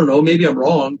 50s. I don't know. Maybe I'm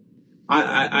wrong.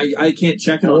 I can't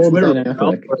check it on Twitter. Ben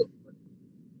Affleck?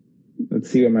 Let's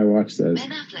see what my watch says.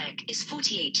 Ben Affleck is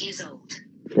 48 years old.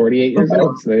 48 years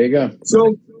old. So there you go.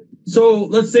 So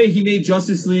let's say he made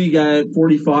Justice League at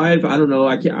 45. I don't know.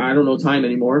 I don't know time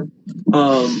anymore.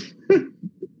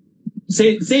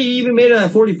 Say he even made it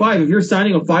at 45. If you're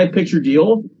signing a 5-picture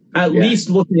deal, at least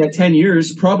looking at 10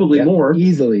 years, probably more.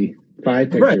 Easily.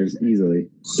 5 pictures, easily.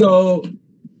 So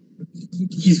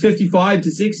he's 55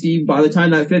 to 60 by the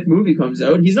time that 5th movie comes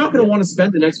out. He's not going to want to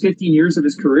spend the next 15 years of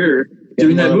his career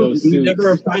doing that movie. He would never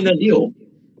have signed that deal.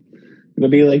 It'll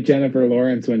be like Jennifer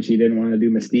Lawrence when she didn't want to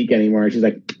do Mystique anymore. She's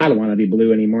like, I don't want to be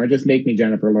blue anymore. Just make me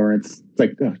Jennifer Lawrence. It's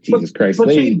like, oh, Jesus Christ. But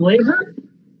can you blame her?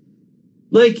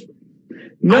 Like,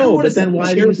 no, but then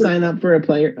why do you sign up for a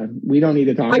player? We don't need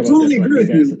to talk about this. I totally agree with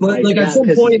you, but like at some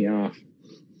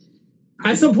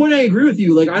point, I agree with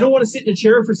you. Like, I don't want to sit in a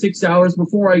chair for 6 hours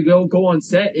before I go on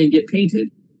set and get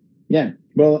painted. Yeah.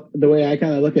 Well, the way I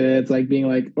kind of look at it, it's like being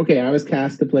like, okay, I was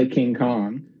cast to play King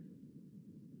Kong,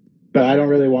 but I don't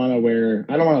really want to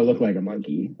I don't want to look like a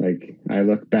monkey. Like, I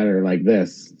look better like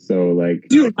this. So, like,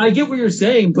 dude, I get what you're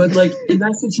saying, but like in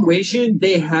that situation,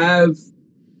 they have,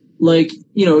 like,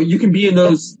 you know, you can be in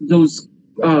those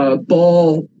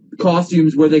ball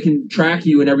costumes where they can track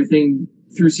you and everything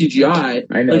through CGI.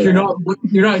 I know. Like,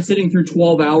 you're not sitting through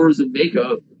 12 hours of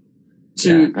makeup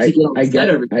I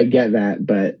get that,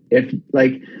 but if,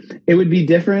 like, it would be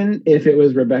different if it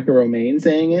was Rebecca Romaine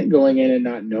saying it, going in and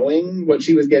not knowing what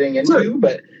she was getting into. Sure.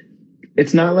 But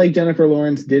it's not like Jennifer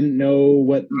Lawrence didn't know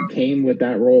what came with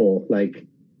that role. Like,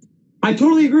 I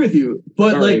totally agree with you,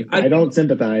 but sorry, I don't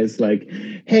sympathize. Like,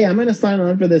 hey, I'm going to sign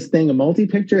on for this thing, a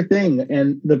multi-picture thing,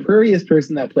 and the previous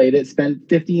person that played it spent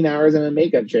 15 hours in a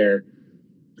makeup chair.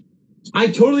 I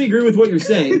totally agree with what you're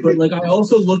saying, but like, I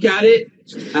also look at it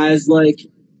as like,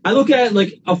 I look at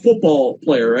like a football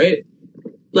player, right?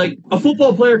 Like, a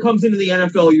football player comes into the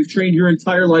NFL, you've trained your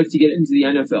entire life to get into the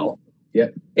NFL.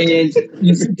 Yep. And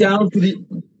you sit down for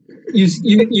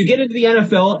you get into the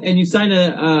NFL and you sign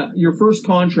your first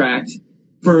contract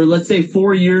for, let's say,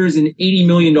 4 years and $80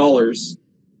 million.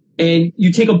 And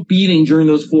you take a beating during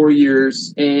those 4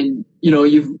 years, and you know,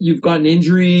 you've gotten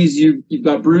injuries, you've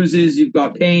got bruises, you've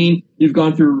got pain, you've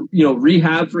gone through, you know,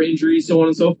 rehab for injuries, so on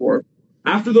and so forth.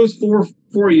 After those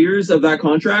four years of that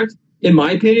contract, in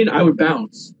my opinion, I would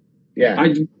bounce. Yeah. I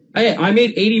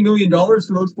made $80 million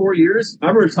for those 4 years.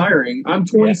 I'm retiring. I'm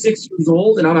 26 years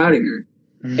old and I'm out of here.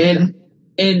 Mm-hmm.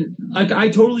 And like, I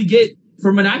totally get,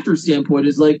 from an actor's standpoint,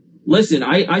 is like, listen,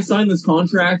 I signed this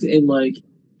contract, and like,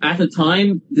 at the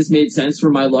time, this made sense for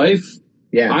my life.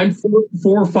 Yeah. I'm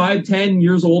 4, 5, 10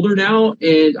 years older now,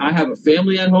 and I have a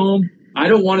family at home. I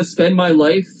don't want to spend my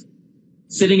life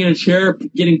sitting in a chair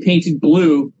getting painted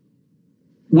blue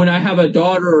when I have a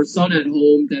daughter or son at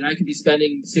home that I could be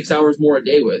spending 6 hours more a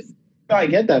day with. Oh, I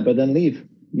get that, but then leave.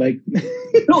 Like,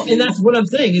 no, and that's what I'm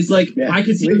saying. Is like, I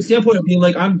could see your standpoint of being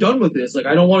like, I'm done with this. Like,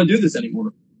 I don't want to do this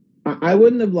anymore. I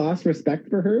wouldn't have lost respect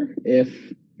for her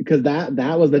because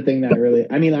that was the thing that really,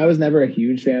 I mean, I was never a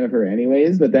huge fan of her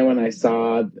anyways, but then when I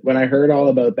heard all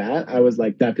about that, I was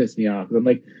like, that pissed me off. I'm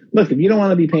like, look, if you don't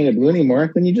want to be painted blue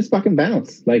anymore, then you just fucking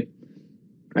bounce. Like,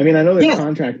 I mean, I know there's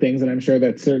contract things, and I'm sure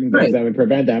that certain things that would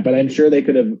prevent that, but I'm sure they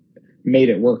could have made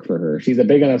it work for her. She's a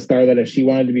big enough star that if she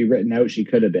wanted to be written out, she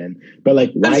could have been. But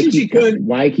like,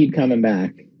 why keep coming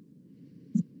back?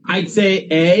 I'd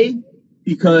say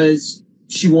because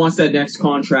she wants that next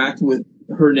contract with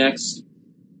her next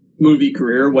movie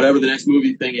career, whatever the next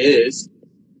movie thing is.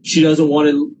 She doesn't want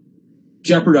to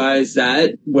jeopardize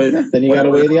that with. Then you got to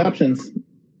weigh the options.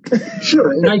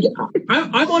 Sure, and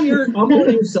I'm on your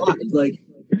side. Like,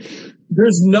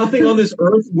 there's nothing on this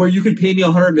earth where you could pay me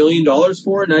 $100 million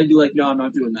for it, and I'd be like, no, I'm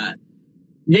not doing that.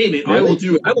 Name it, really? I will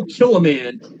do it. I will kill a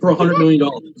man for $100 million.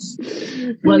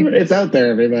 Like, it's out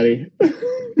there, everybody.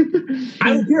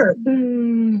 I don't care.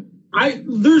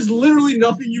 there's literally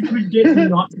nothing you could get me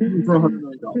not to do for $100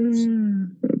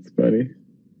 million. That's funny.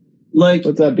 Like,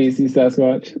 what's up, BC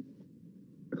Sasquatch?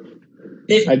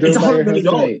 It's $100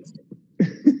 million.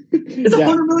 It's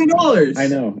 $100 million. I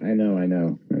know.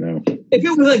 If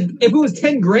it was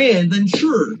 10 grand, then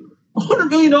sure. $100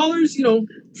 million, you know.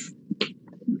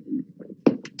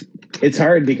 It's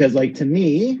hard because, like, to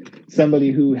me,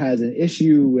 somebody who has an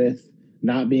issue with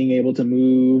not being able to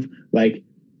move, like,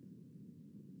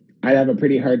 I'd have a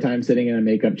pretty hard time sitting in a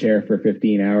makeup chair for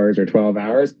 15 hours or 12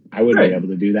 hours. I wouldn't be able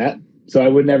to do that. So I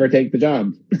would never take the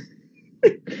job.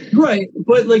 Right.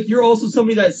 But, like, you're also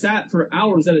somebody that sat for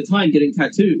hours at a time getting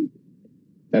tattooed.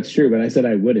 That's true, but I said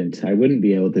I wouldn't. I wouldn't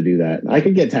be able to do that. I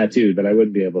could get tattooed, but I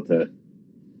wouldn't be able to.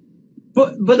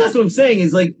 But that's what I'm saying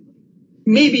is, like,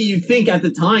 maybe you think at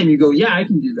the time, you go, yeah, I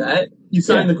can do that. You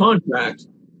sign the contract.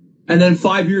 And then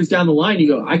 5 years down the line, you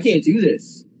go, I can't do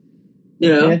this.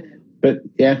 You know? Yeah, but,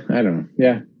 yeah, I don't know.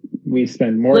 Yeah. We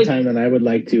spend more time than I would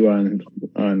like to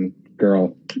on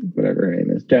girl, whatever her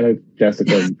name is.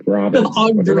 Jessica Roberts.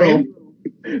 On girl.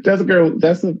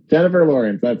 Jennifer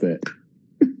Lawrence, that's it.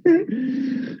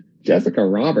 Jessica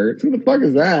Roberts? Who the fuck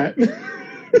is that?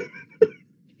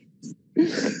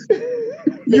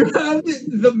 You have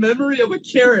the memory of a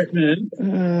carrot, man.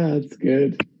 That's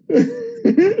good.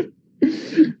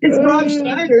 It's Rob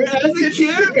Schneider as a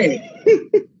carrot.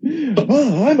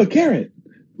 Oh, I'm a carrot.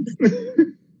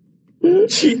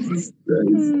 Jesus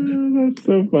Christ. That's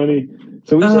so funny.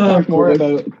 So we should talk more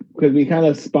about, because we kind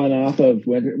of spun off of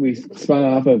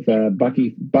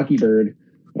Bucky Bird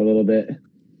a little bit.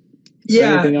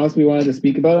 Yeah. Anything else we wanted to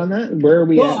speak about on that? Where are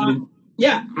we at?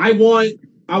 Yeah, I want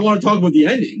to talk about the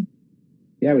ending.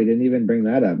 Yeah, we didn't even bring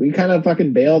that up. We kind of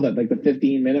fucking bailed at like the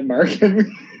 15-minute mark.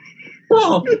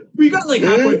 Well, we got like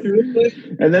halfway through it.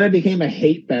 And then it became a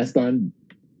hate fest on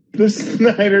the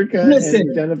Snyder Cut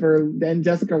and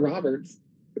Jessica Roberts.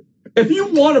 If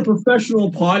you want a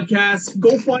professional podcast,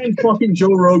 go find fucking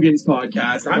Joe Rogan's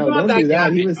podcast. I'm not that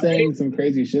guy. He was saying some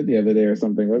crazy shit the other day or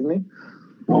something, wasn't he?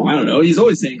 Oh, I don't know. He's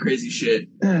always saying crazy shit.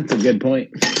 That's a good point.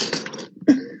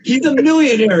 He's a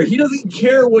millionaire. He doesn't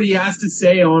care what he has to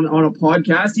say on a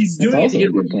podcast. He's doing it to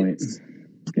get reviews.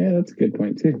 Yeah, that's a good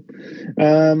point too.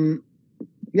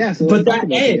 Yeah, so but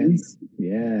that ends.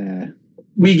 Yeah.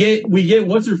 We get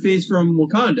what's her face from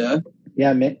Wakanda.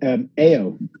 Yeah,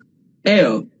 Ayo.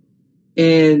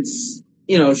 And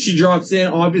you know, she drops in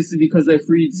obviously because they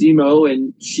freed Zemo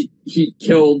and he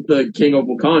killed the king of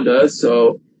Wakanda,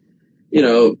 so you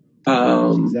know,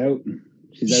 she's out.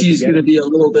 She's going to be a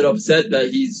little bit upset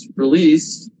that he's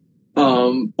released.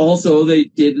 Also, they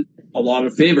did a lot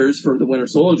of favors for the Winter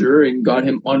Soldier and got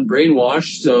him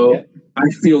unbrainwashed. So I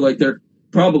feel like they're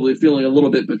probably feeling a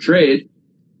little bit betrayed.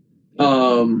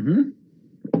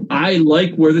 I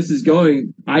like where this is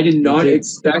going. I did not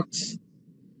expect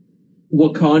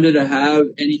Wakanda to have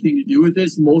anything to do with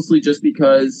this, mostly just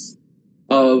because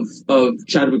of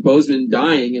Chadwick Boseman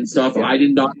dying and stuff. I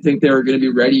did not think they were going to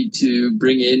be ready to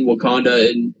bring in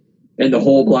Wakanda and the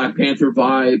whole Black Panther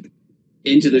vibe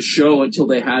into the show until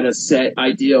they had a set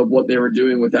idea of what they were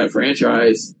doing with that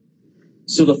franchise.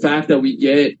 So the fact that we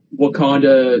get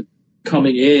Wakanda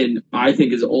coming in, I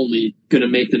think is only going to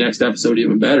make the next episode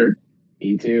even better.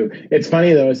 Me too. It's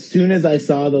funny though, as soon as I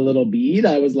saw the little bead,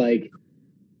 I was like,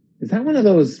 is that one of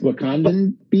those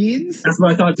Wakandan beads? That's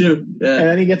what I thought too. Yeah. And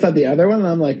then he gets out the other one, and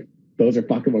I'm like, those are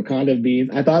fucking Wakandan beads.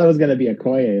 I thought it was going to be a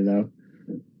Okoye, though.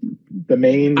 The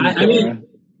main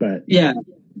but yeah.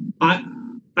 I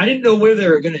didn't know where they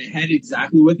were going to head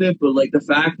exactly with it, but like the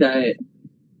fact that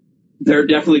they're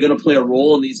definitely going to play a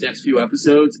role in these next few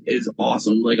episodes is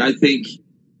awesome. Like, I'm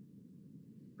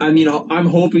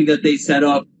hoping that they set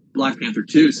up Black Panther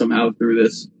 2 somehow through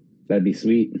this. That'd be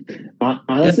sweet.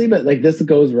 Honestly, but like this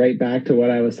goes right back to what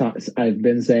I've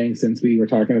been saying since we were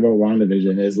talking about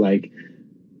WandaVision is like,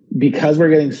 because we're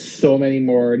getting so many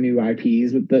more new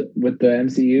IPs with the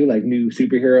MCU, like new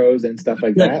superheroes and stuff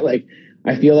like that. Like,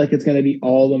 I feel like it's going to be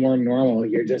all the more normal.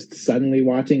 You're just suddenly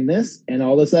watching this, and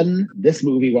all of a sudden, this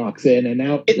movie walks in, and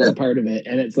now it's a part of it.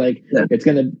 And it's like,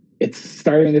 it's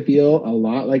starting to feel a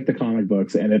lot like the comic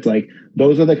books. And it's like,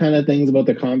 those are the kind of things about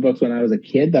the comic books when I was a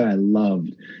kid that I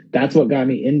loved. That's what got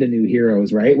me into new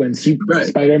heroes, right? When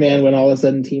Spider-Man would all of a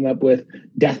sudden team up with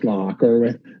Deathlock or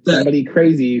with somebody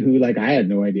crazy who, like, I had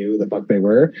no idea who the fuck they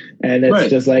were. And it's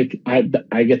just like, I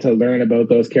get to learn about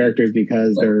those characters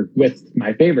because they're with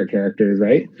my favorite characters,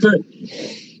 right? Sure.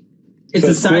 It's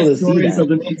the side stories of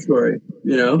the main story,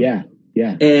 you know? Yeah.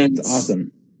 And it's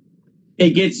awesome.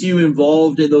 It gets you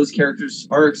involved in those characters'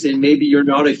 arcs, and maybe you're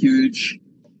not a huge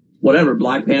whatever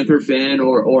Black Panther fan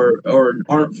or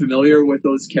aren't familiar with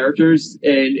those characters,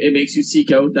 and it makes you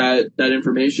seek out that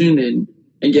information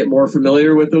and get more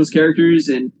familiar with those characters,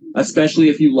 and especially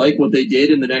if you like what they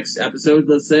did in the next episode,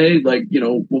 let's say, like, you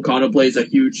know, Wakanda plays a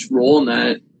huge role in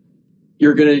that.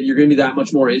 You're gonna be that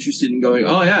much more interested in going,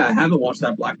 oh yeah, I haven't watched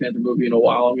that Black Panther movie in a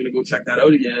while. I'm gonna go check that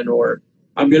out again, or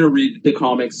I'm gonna read the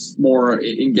comics more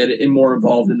and get it more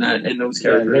involved in those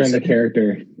characters. Learn the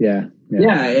character, yeah,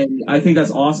 and I think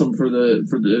that's awesome for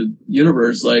the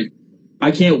universe. Like, I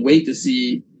can't wait to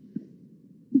see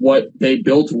what they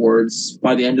build towards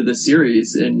by the end of the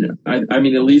series. And I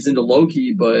mean, it leads into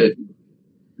Loki, but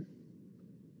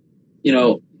you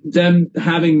know, them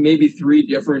having maybe 3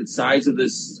 different sides of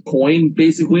this coin,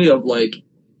 basically, of like,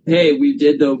 hey, we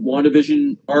did the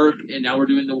WandaVision arc, and now we're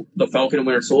doing the Falcon and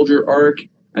Winter Soldier arc,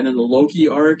 and then the Loki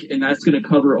arc, and that's going to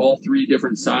cover all 3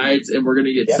 different sides, and we're going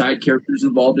to get side characters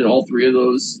involved in all 3 of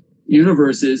those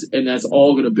universes, and that's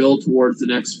all going to build towards the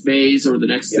next phase or the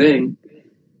next thing.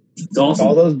 It's awesome.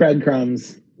 All those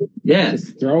breadcrumbs. Yeah.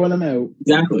 Just throwing them out.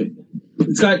 Exactly.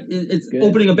 It's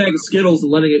opening a bag of Skittles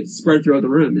and letting it spread throughout the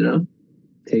room, you know?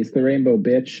 Taste the rainbow,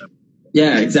 bitch.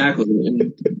 Yeah, exactly.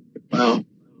 And, wow.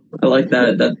 I like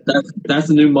that. That's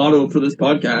the new motto for this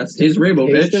podcast. Taste the rainbow,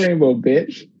 Taste bitch. the rainbow,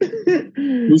 bitch.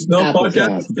 Who smell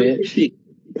podcast? Bitch.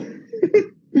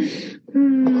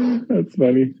 That's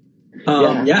funny.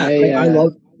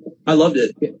 I loved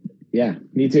it. Yeah,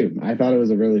 me too. I thought it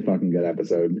was a really fucking good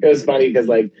episode. It was funny because,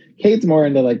 like, Kate's more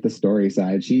into, like, the story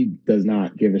side. She does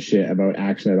not give a shit about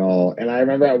action at all. And I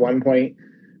remember at one point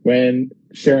when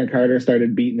Sharon Carter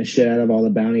started beating the shit out of all the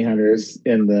bounty hunters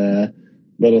in the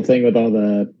little thing with all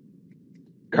the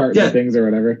cart things or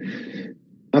whatever.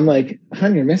 I'm like,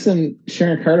 hon, you're missing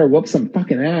Sharon Carter whoop some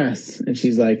fucking ass. And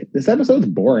she's like, this episode's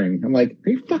boring. I'm like, are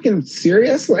you fucking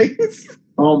serious? Like,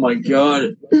 oh my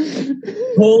God.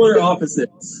 Polar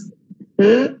opposites.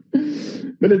 But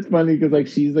it's funny because, like,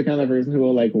 she's the kind of person who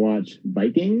will, like, watch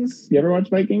Vikings. You ever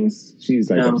watch Vikings? She's,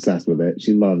 like, obsessed with it.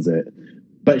 She loves it.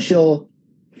 But she'll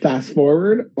fast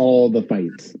forward all the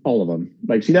fights, all of them.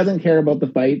 Like, she doesn't care about the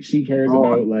fight. She cares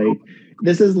about, like,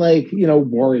 this is, like, you know,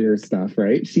 warrior stuff,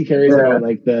 right? She cares about,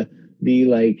 like, the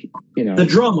like, you know, the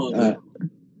drama.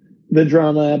 The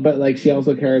drama, but, like, she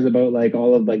also cares about, like,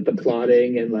 all of, like, the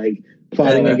plotting and, like,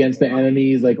 plotting against the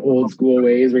enemies, like old school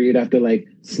ways where you'd have to, like,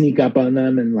 sneak up on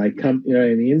them and, like, come, you know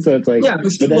what I mean? So it's like,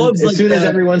 but she then loves, as like, soon as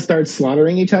everyone starts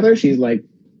slaughtering each other, she's like,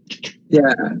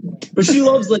 but she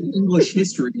loves, like, English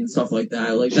history and stuff like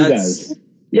that. Like, she does.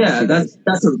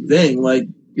 That's her thing. Like,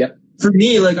 for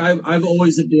me, like, I've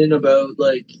always been about,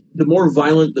 like, the more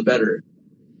violent, the better.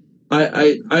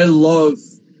 I love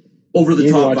over the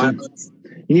top violence.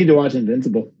 You need to watch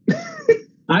Invincible.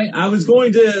 I was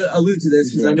going to allude to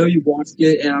this because I know you've watched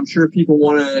it, and I'm sure people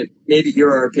want to maybe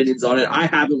hear our opinions on it. I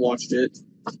haven't watched it,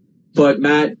 but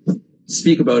Matt,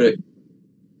 speak about it.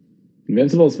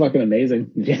 Invincible is fucking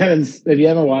amazing. If you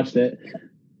haven't watched it,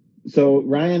 so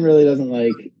Ryan really doesn't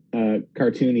like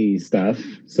cartoony stuff,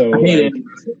 so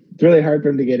it's really hard for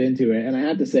him to get into it. And I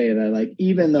have to say that, like,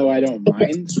 even though I don't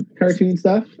mind cartoon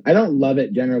stuff, I don't love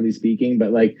it generally speaking,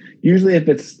 but, like, usually if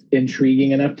it's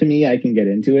intriguing enough to me, I can get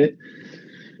into it.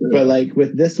 But, like,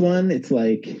 with this one, it's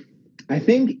like, I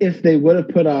think if they would have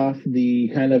put off the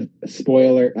kind of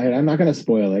spoiler, I'm not going to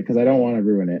spoil it because I don't want to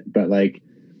ruin it, but, like,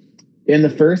 in the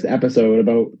first episode,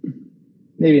 about,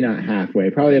 maybe not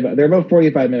halfway, probably about, they're about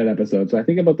 45-minute episodes, so I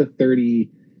think about the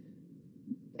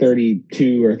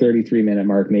 32 or 33-minute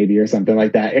mark maybe, or something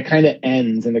like that, it kind of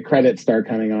ends and the credits start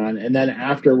coming on, and then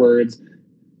afterwards,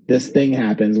 this thing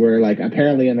happens where, like,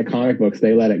 apparently in the comic books,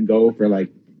 they let it go for, like,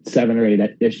 7 or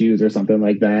 8 issues or something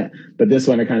like that, but this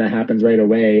one, it kind of happens right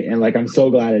away, and, like, I'm so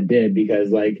glad it did,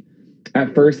 because, like,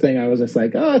 at first thing I was just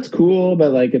like, oh, it's cool,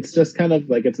 but, like, it's just kind of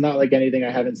like, it's not like anything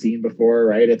I haven't seen before,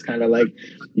 right? It's kind of like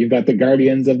you've got the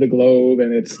Guardians of the Globe,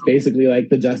 and it's basically like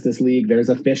the Justice League. There's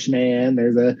a fish man,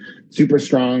 there's a super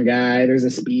strong guy, there's a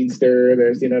speedster,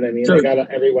 there's, you know what I mean? Sure. They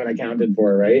got everyone accounted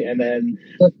for, right? And then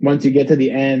once you get to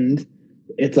the end,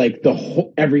 it's like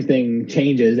everything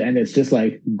changes, and it's just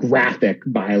like graphic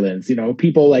violence, you know,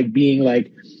 people like being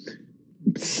like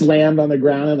slammed on the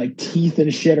ground and like teeth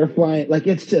and shit are flying. Like,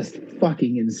 it's just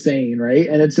fucking insane, right?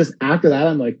 And it's just after that,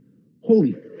 I'm like,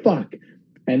 holy fuck.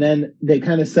 And then they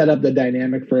kind of set up the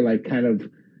dynamic for, like, kind of,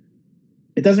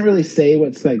 it doesn't really say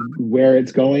what's, like, where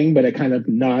it's going, but it kind of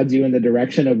nods you in the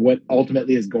direction of what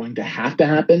ultimately is going to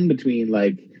happen between,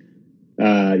 like,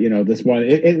 This one,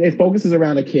 it focuses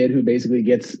around a kid who basically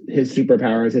gets his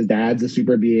superpowers. His dad's a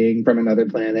super being from another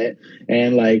planet.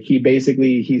 And like, he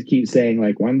keeps saying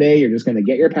like, one day you're just going to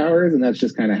get your powers. And that's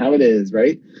just kind of how it is.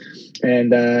 Right.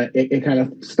 And it kind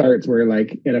of starts where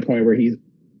like in a point where he's,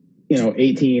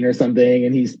 18 or something,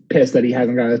 and he's pissed that he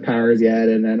hasn't got his powers yet.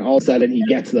 And then all of a sudden he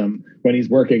gets them when he's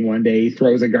working one day. He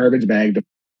throws a garbage bag to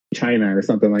China or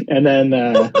something like, and then,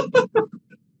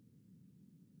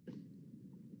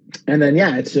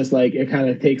 yeah, it's just like, it kind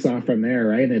of takes off from there.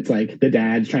 Right. And it's like the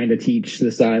dad's trying to teach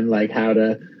the son, like how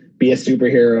to be a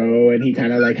superhero. And he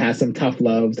kind of like has some tough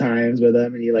love times with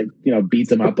him. And he like, beats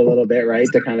him up a little bit, right.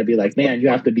 To kind of be like, man, you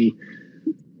have to be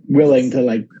willing to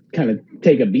like kind of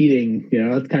take a beating,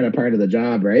 that's kind of part of the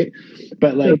job, right?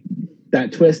 But like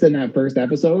that twist in that first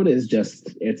episode is just,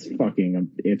 it's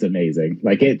amazing.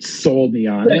 Like it sold me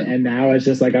on it, and now it's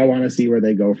just like I want to see where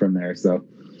they go from there. So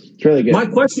it's really good. My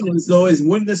question is though,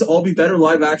 wouldn't this all be better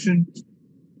live action?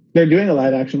 They're doing a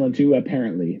live action one too,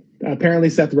 apparently.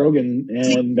 Seth Rogen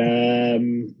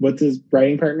and what's his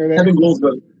writing partner there? Kevin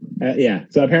Goldberg. Yeah,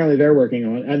 so apparently they're working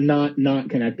on it, and not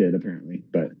connected apparently,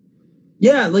 but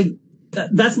yeah, like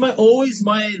that's my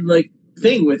like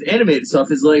thing with animated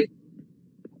stuff is like,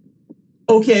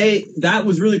 okay, that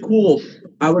was really cool.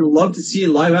 I would love to see it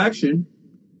live action.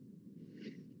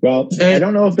 Well, I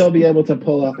don't know if they'll be able to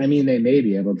pull off. I mean, they may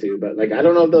be able to, but like, I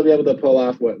don't know if they'll be able to pull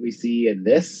off what we see in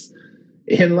this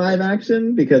in live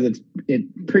action, because it's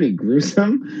pretty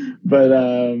gruesome. But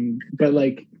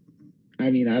like, I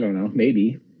mean, I don't know,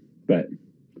 maybe, but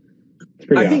it's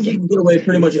pretty. I think you can get away with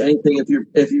pretty much anything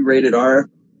if you rated R.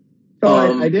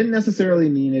 I didn't necessarily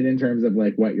mean it in terms of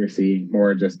like what you're seeing,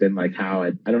 more just in like how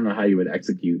I don't know how you would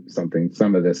execute some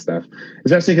of this stuff,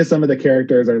 especially because some of the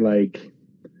characters are like,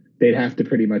 they'd have to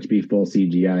pretty much be full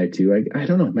CGI too. I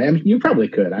don't know. I mean, you probably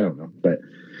could. I don't know, but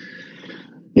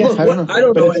yeah, look, I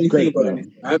don't know anything about it.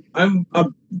 I'm a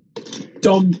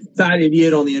dumb fat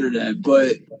idiot on the internet,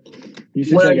 but you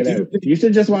should check it out. You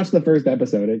should just watch the first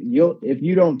episode. If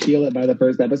you don't feel it by the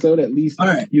first episode, at least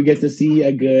you get to see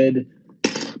a good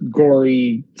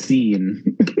gory scene.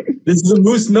 This is a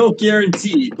moose milk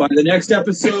guarantee. By the next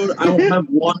episode, I will have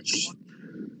watched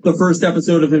the first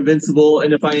episode of Invincible,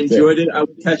 and if I enjoyed it, I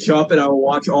will catch up and I will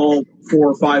watch all 4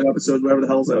 or 5 episodes, whatever the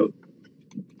hell's out.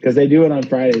 Because they do it on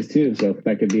Fridays too, so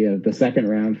that could be the second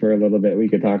round for a little bit. We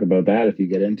could talk about that if you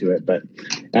get into it. But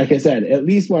like I said, at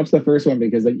least watch the first one,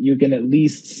 because you can at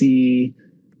least see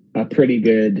a pretty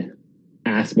good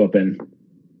ass whooping.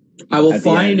 I will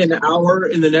find an hour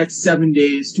in the next 7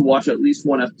 days to watch at least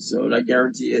one episode. I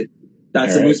guarantee it.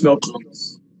 That's a Moose Milk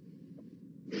promise.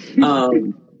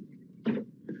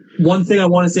 One thing I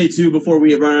want to say too before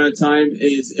we run out of time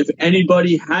is, if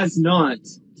anybody has not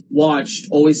watched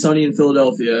Always Sunny in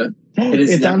Philadelphia, it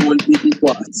is now on Disney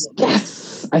Plus.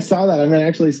 Yes, I saw that. I'm gonna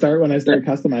actually start when I start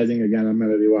customizing again. I'm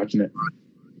gonna be watching it.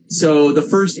 So the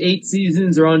first 8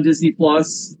 seasons are on Disney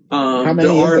Plus. How many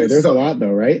is there? There's a lot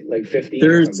though, right? Like 15.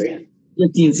 There's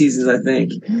 15 seasons, I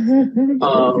think.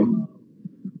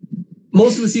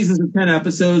 Most of the seasons are 10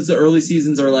 episodes. The early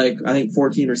seasons are like, I think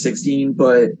 14 or 16,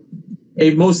 but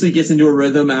it mostly gets into a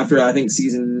rhythm after, I think,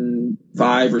 season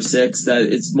 5 or 6, that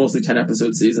it's mostly 10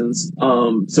 episode seasons.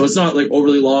 So it's not like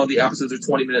overly long. The episodes are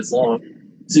 20 minutes long.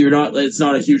 So it's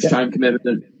not a huge time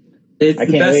commitment. It's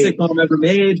the best sitcom ever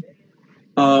made.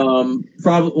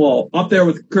 Probably, up there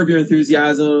with Curb Your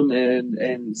Enthusiasm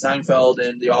and Seinfeld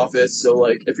and The Office. So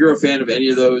like, if you're a fan of any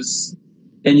of those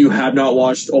and you have not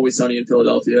watched Always Sunny in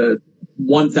Philadelphia,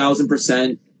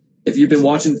 1000%. If you've been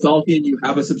watching Falcon, you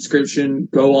have a subscription,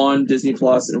 go on Disney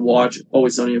Plus and watch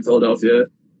Always Sunny in Philadelphia,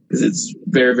 because it's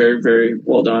very, very, very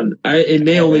well done. It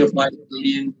may only apply to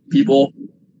Canadian people.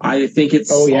 I think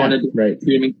it's on a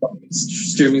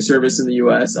streaming service in the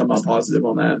US. I'm not positive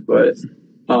on that, but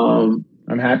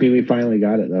I'm happy we finally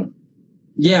got it though.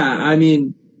 Yeah, I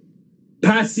mean,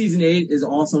 past season 8 is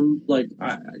awesome. Like,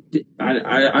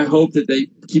 I hope that they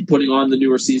keep putting on the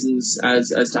newer seasons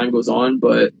as time goes on,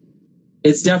 but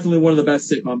it's definitely one of the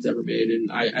best sitcoms ever made,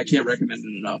 and I can't recommend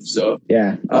it enough. So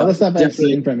yeah, all the stuff I've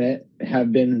seen from it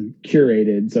have been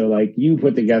curated. So like, you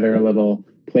put together a little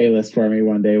playlist for me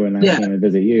one day when I came to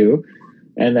visit you,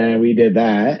 and then we did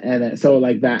that, and then, so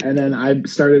like that, and then I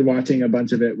started watching a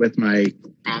bunch of it with my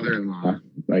father-in-law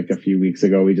like a few weeks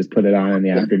ago. We just put it on in the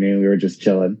afternoon. We were just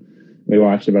chilling. We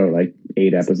watched about like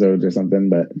 8 episodes or something,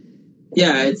 but.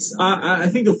 Yeah, it's. I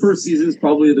think the first season is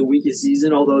probably the weakest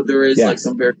season, although there is like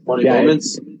some very funny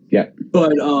moments.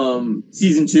 But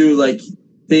season 2, like,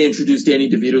 they introduced Danny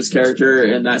DeVito's character,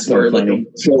 and that's where like the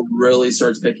show really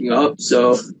starts picking up.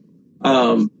 So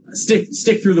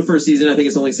stick through the first season. I think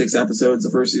it's only 6 episodes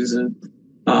the first season.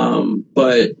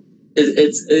 but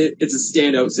it's a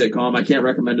standout sitcom. I can't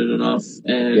recommend it enough.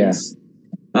 And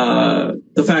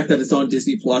the fact that it's on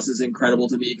Disney Plus is incredible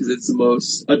to me because it's the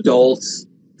most adult,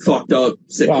 fucked up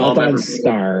sitcom it's ever. on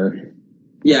Star.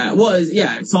 Yeah, well,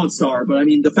 it's on Star, but I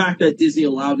mean, the fact that Disney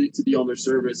allowed it to be on their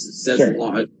service says a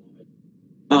lot.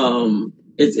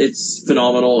 It's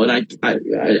phenomenal, and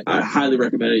I highly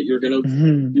recommend it. You're gonna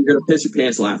piss your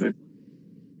pants laughing.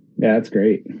 Yeah, that's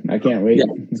great. I can't wait. I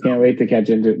can't wait to get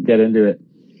into it.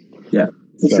 Yeah,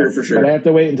 for sure. But I have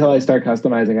to wait until I start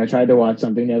customizing. I tried to watch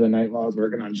something the other night while I was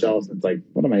working on shelves. It's like,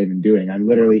 what am I even doing? I'm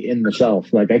literally in the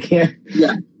shelf. Like I can't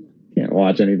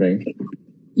watch anything.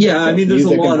 Yeah, I mean, there's a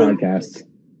podcasts.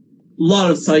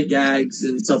 lot of sight gags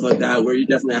and stuff like that where you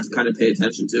definitely have to kind of pay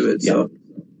attention to it. So,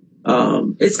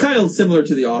 it's kind of similar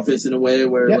to The Office in a way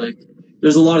where like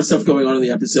there's a lot of stuff going on in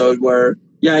the episode where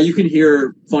you can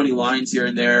hear funny lines here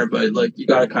and there, but like you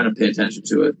got to kind of pay attention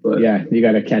to it. But yeah, you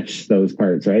got to catch those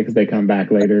parts, right? Because they come back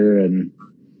later, and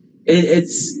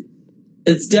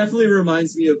it's definitely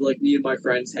reminds me of like me and my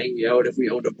friends hanging out if we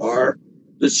owned a bar.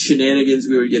 The shenanigans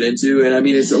we would get into, and I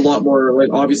mean, it's a lot more like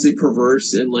obviously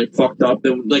perverse and like fucked up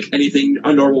than like anything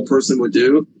a normal person would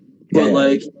do. But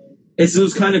like, it's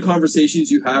those kind of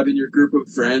conversations you have in your group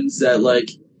of friends that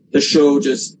like the show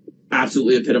just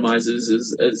absolutely epitomizes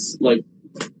as like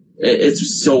it's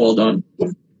just so well done.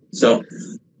 So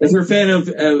if you're a fan of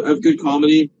good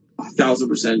comedy,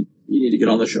 1,000% you need to get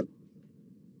on the show.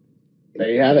 There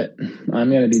you have it.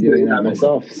 I'm going to be doing that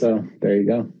myself. So there you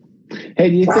go. Hey,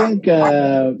 do you think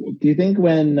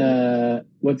when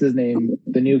what's his name,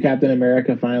 the new Captain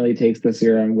America finally takes the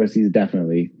serum, which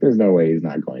there's no way he's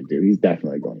not going to. He's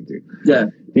definitely going to. Yeah.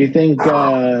 Do you think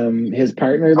his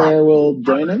partner there will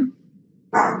join him?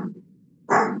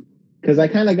 Because I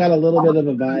kind of got a little bit of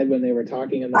a vibe when they were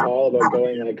talking in the hall about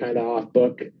going like kind of off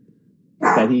book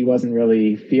that he wasn't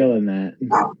really feeling that.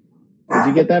 Did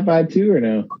you get that vibe too, or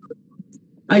no?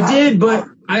 I did, but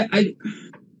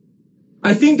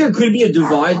I think there could be a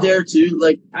divide there too.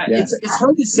 Like, it's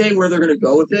hard to say where they're going to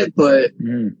go with it, but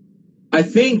I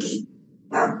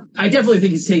definitely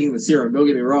think he's taking the serum. Don't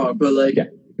get me wrong, but like,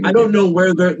 I don't know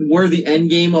where the end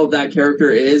game of that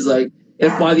character is. Like,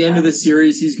 if by the end of the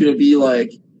series he's going to be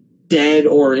like dead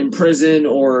or in prison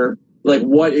or like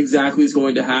what exactly is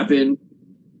going to happen.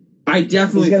 I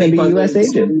definitely think he's going to be U.S.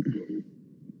 agent.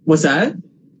 What's that?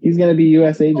 He's going to be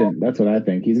U.S. agent. That's what I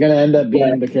think. He's going to end up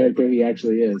being the character he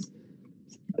actually is.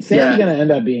 Sam's going to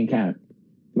end up being Cap.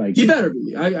 Like he better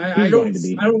be. I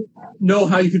don't know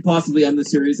how you could possibly end the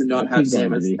series and not have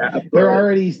Sam as Cap. They're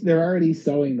already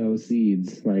sowing those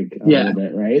seeds, like a little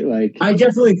bit, right? Like I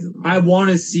want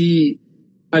to see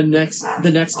the next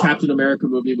Captain America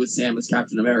movie with Sam as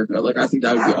Captain America. Like I think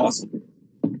that would be awesome.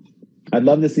 I'd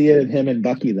love to see it him and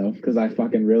Bucky though, because I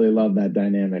fucking really love that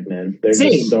dynamic, man. They're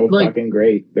just so fucking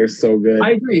great. They're so good.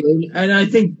 I agree, and I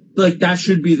think like that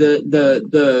should be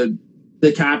the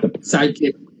Cap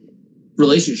sidekick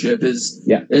relationship is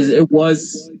it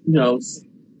was, you know,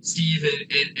 Steve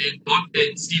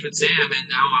and Steve and Sam, and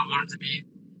now I want it to be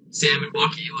Sam and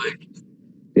Bucky. Like,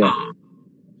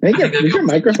 Did your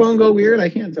microphone go weird? I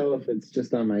can't tell if it's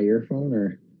just on my earphone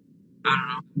or. I don't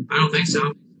know. I don't think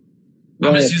so.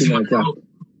 I'm just using my phone.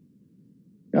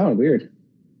 Oh, weird.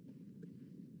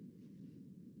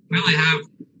 We only have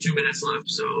 2 minutes left,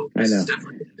 so I know.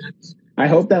 I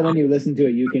hope that when you listen to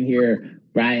it, you can hear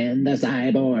Brian the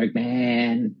Cyborg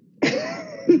Man.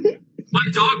 My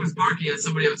dog was barking at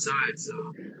somebody outside,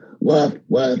 so. Woof,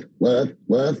 woof, woof,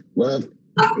 woof, woof.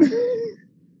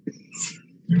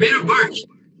 You made it bark.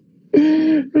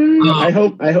 I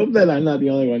hope that I'm not the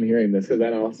only one hearing this because I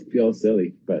don't feel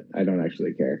silly, but I don't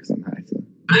actually care because I'm high. So.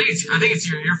 I think it's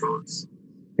your earphones.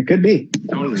 It could be.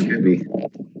 It could be.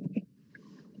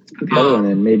 Put the other one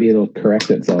in, maybe it'll correct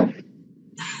itself.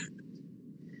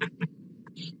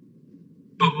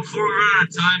 But before we run out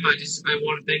of time, I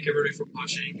want to thank everybody for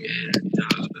watching and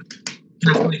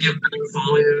definitely give him a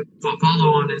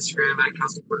follow on Instagram at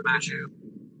CustomFootMatchu.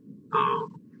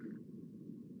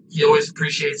 He always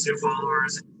appreciates new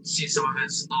followers and sees some of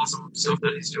his awesome stuff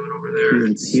that he's doing over there.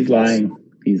 He's lying.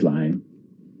 He's lying.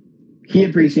 He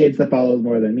appreciates the follows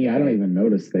more than me. I don't even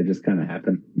notice. They just kind of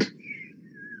happen.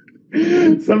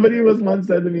 Somebody was once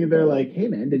said to me, they're like, "Hey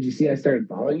man, did you see I started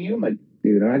following you?" I'm like,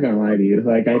 dude, I'm not gonna lie to you.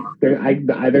 Like,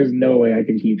 there's no way I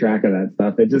can keep track of that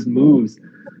stuff. It just moves.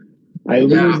 I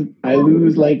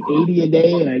lose like 80 a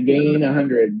day, and I gain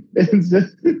 100. It's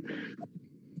just.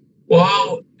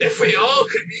 Well, if we all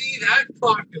could be that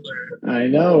popular. I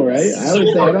know, right? I would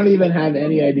say I don't even have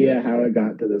any idea how it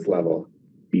got to this level.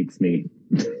 Beats me.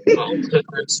 Because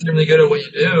you're extremely good at what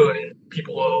you do, and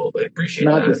people will appreciate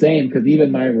Not that. the same, because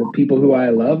even my people who I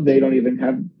love, they don't even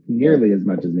have nearly as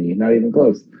much as me. Not even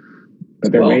close.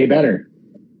 But they're way better.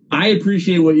 I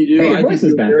appreciate what you do. Hey, I think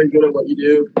you're very good at what you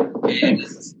do. And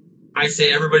I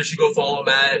say everybody should go follow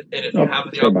Matt. And if you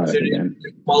have the opportunity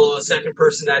to follow a second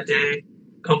person that day,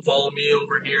 come follow me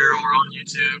over here or on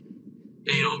YouTube.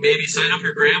 And, maybe sign up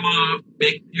your grandma.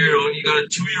 You got a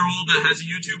 2-year-old that has a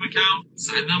YouTube account.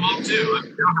 Sign them up too. I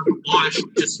mean, you don't have to watch.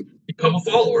 Just become a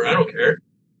follower. I don't care.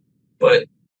 But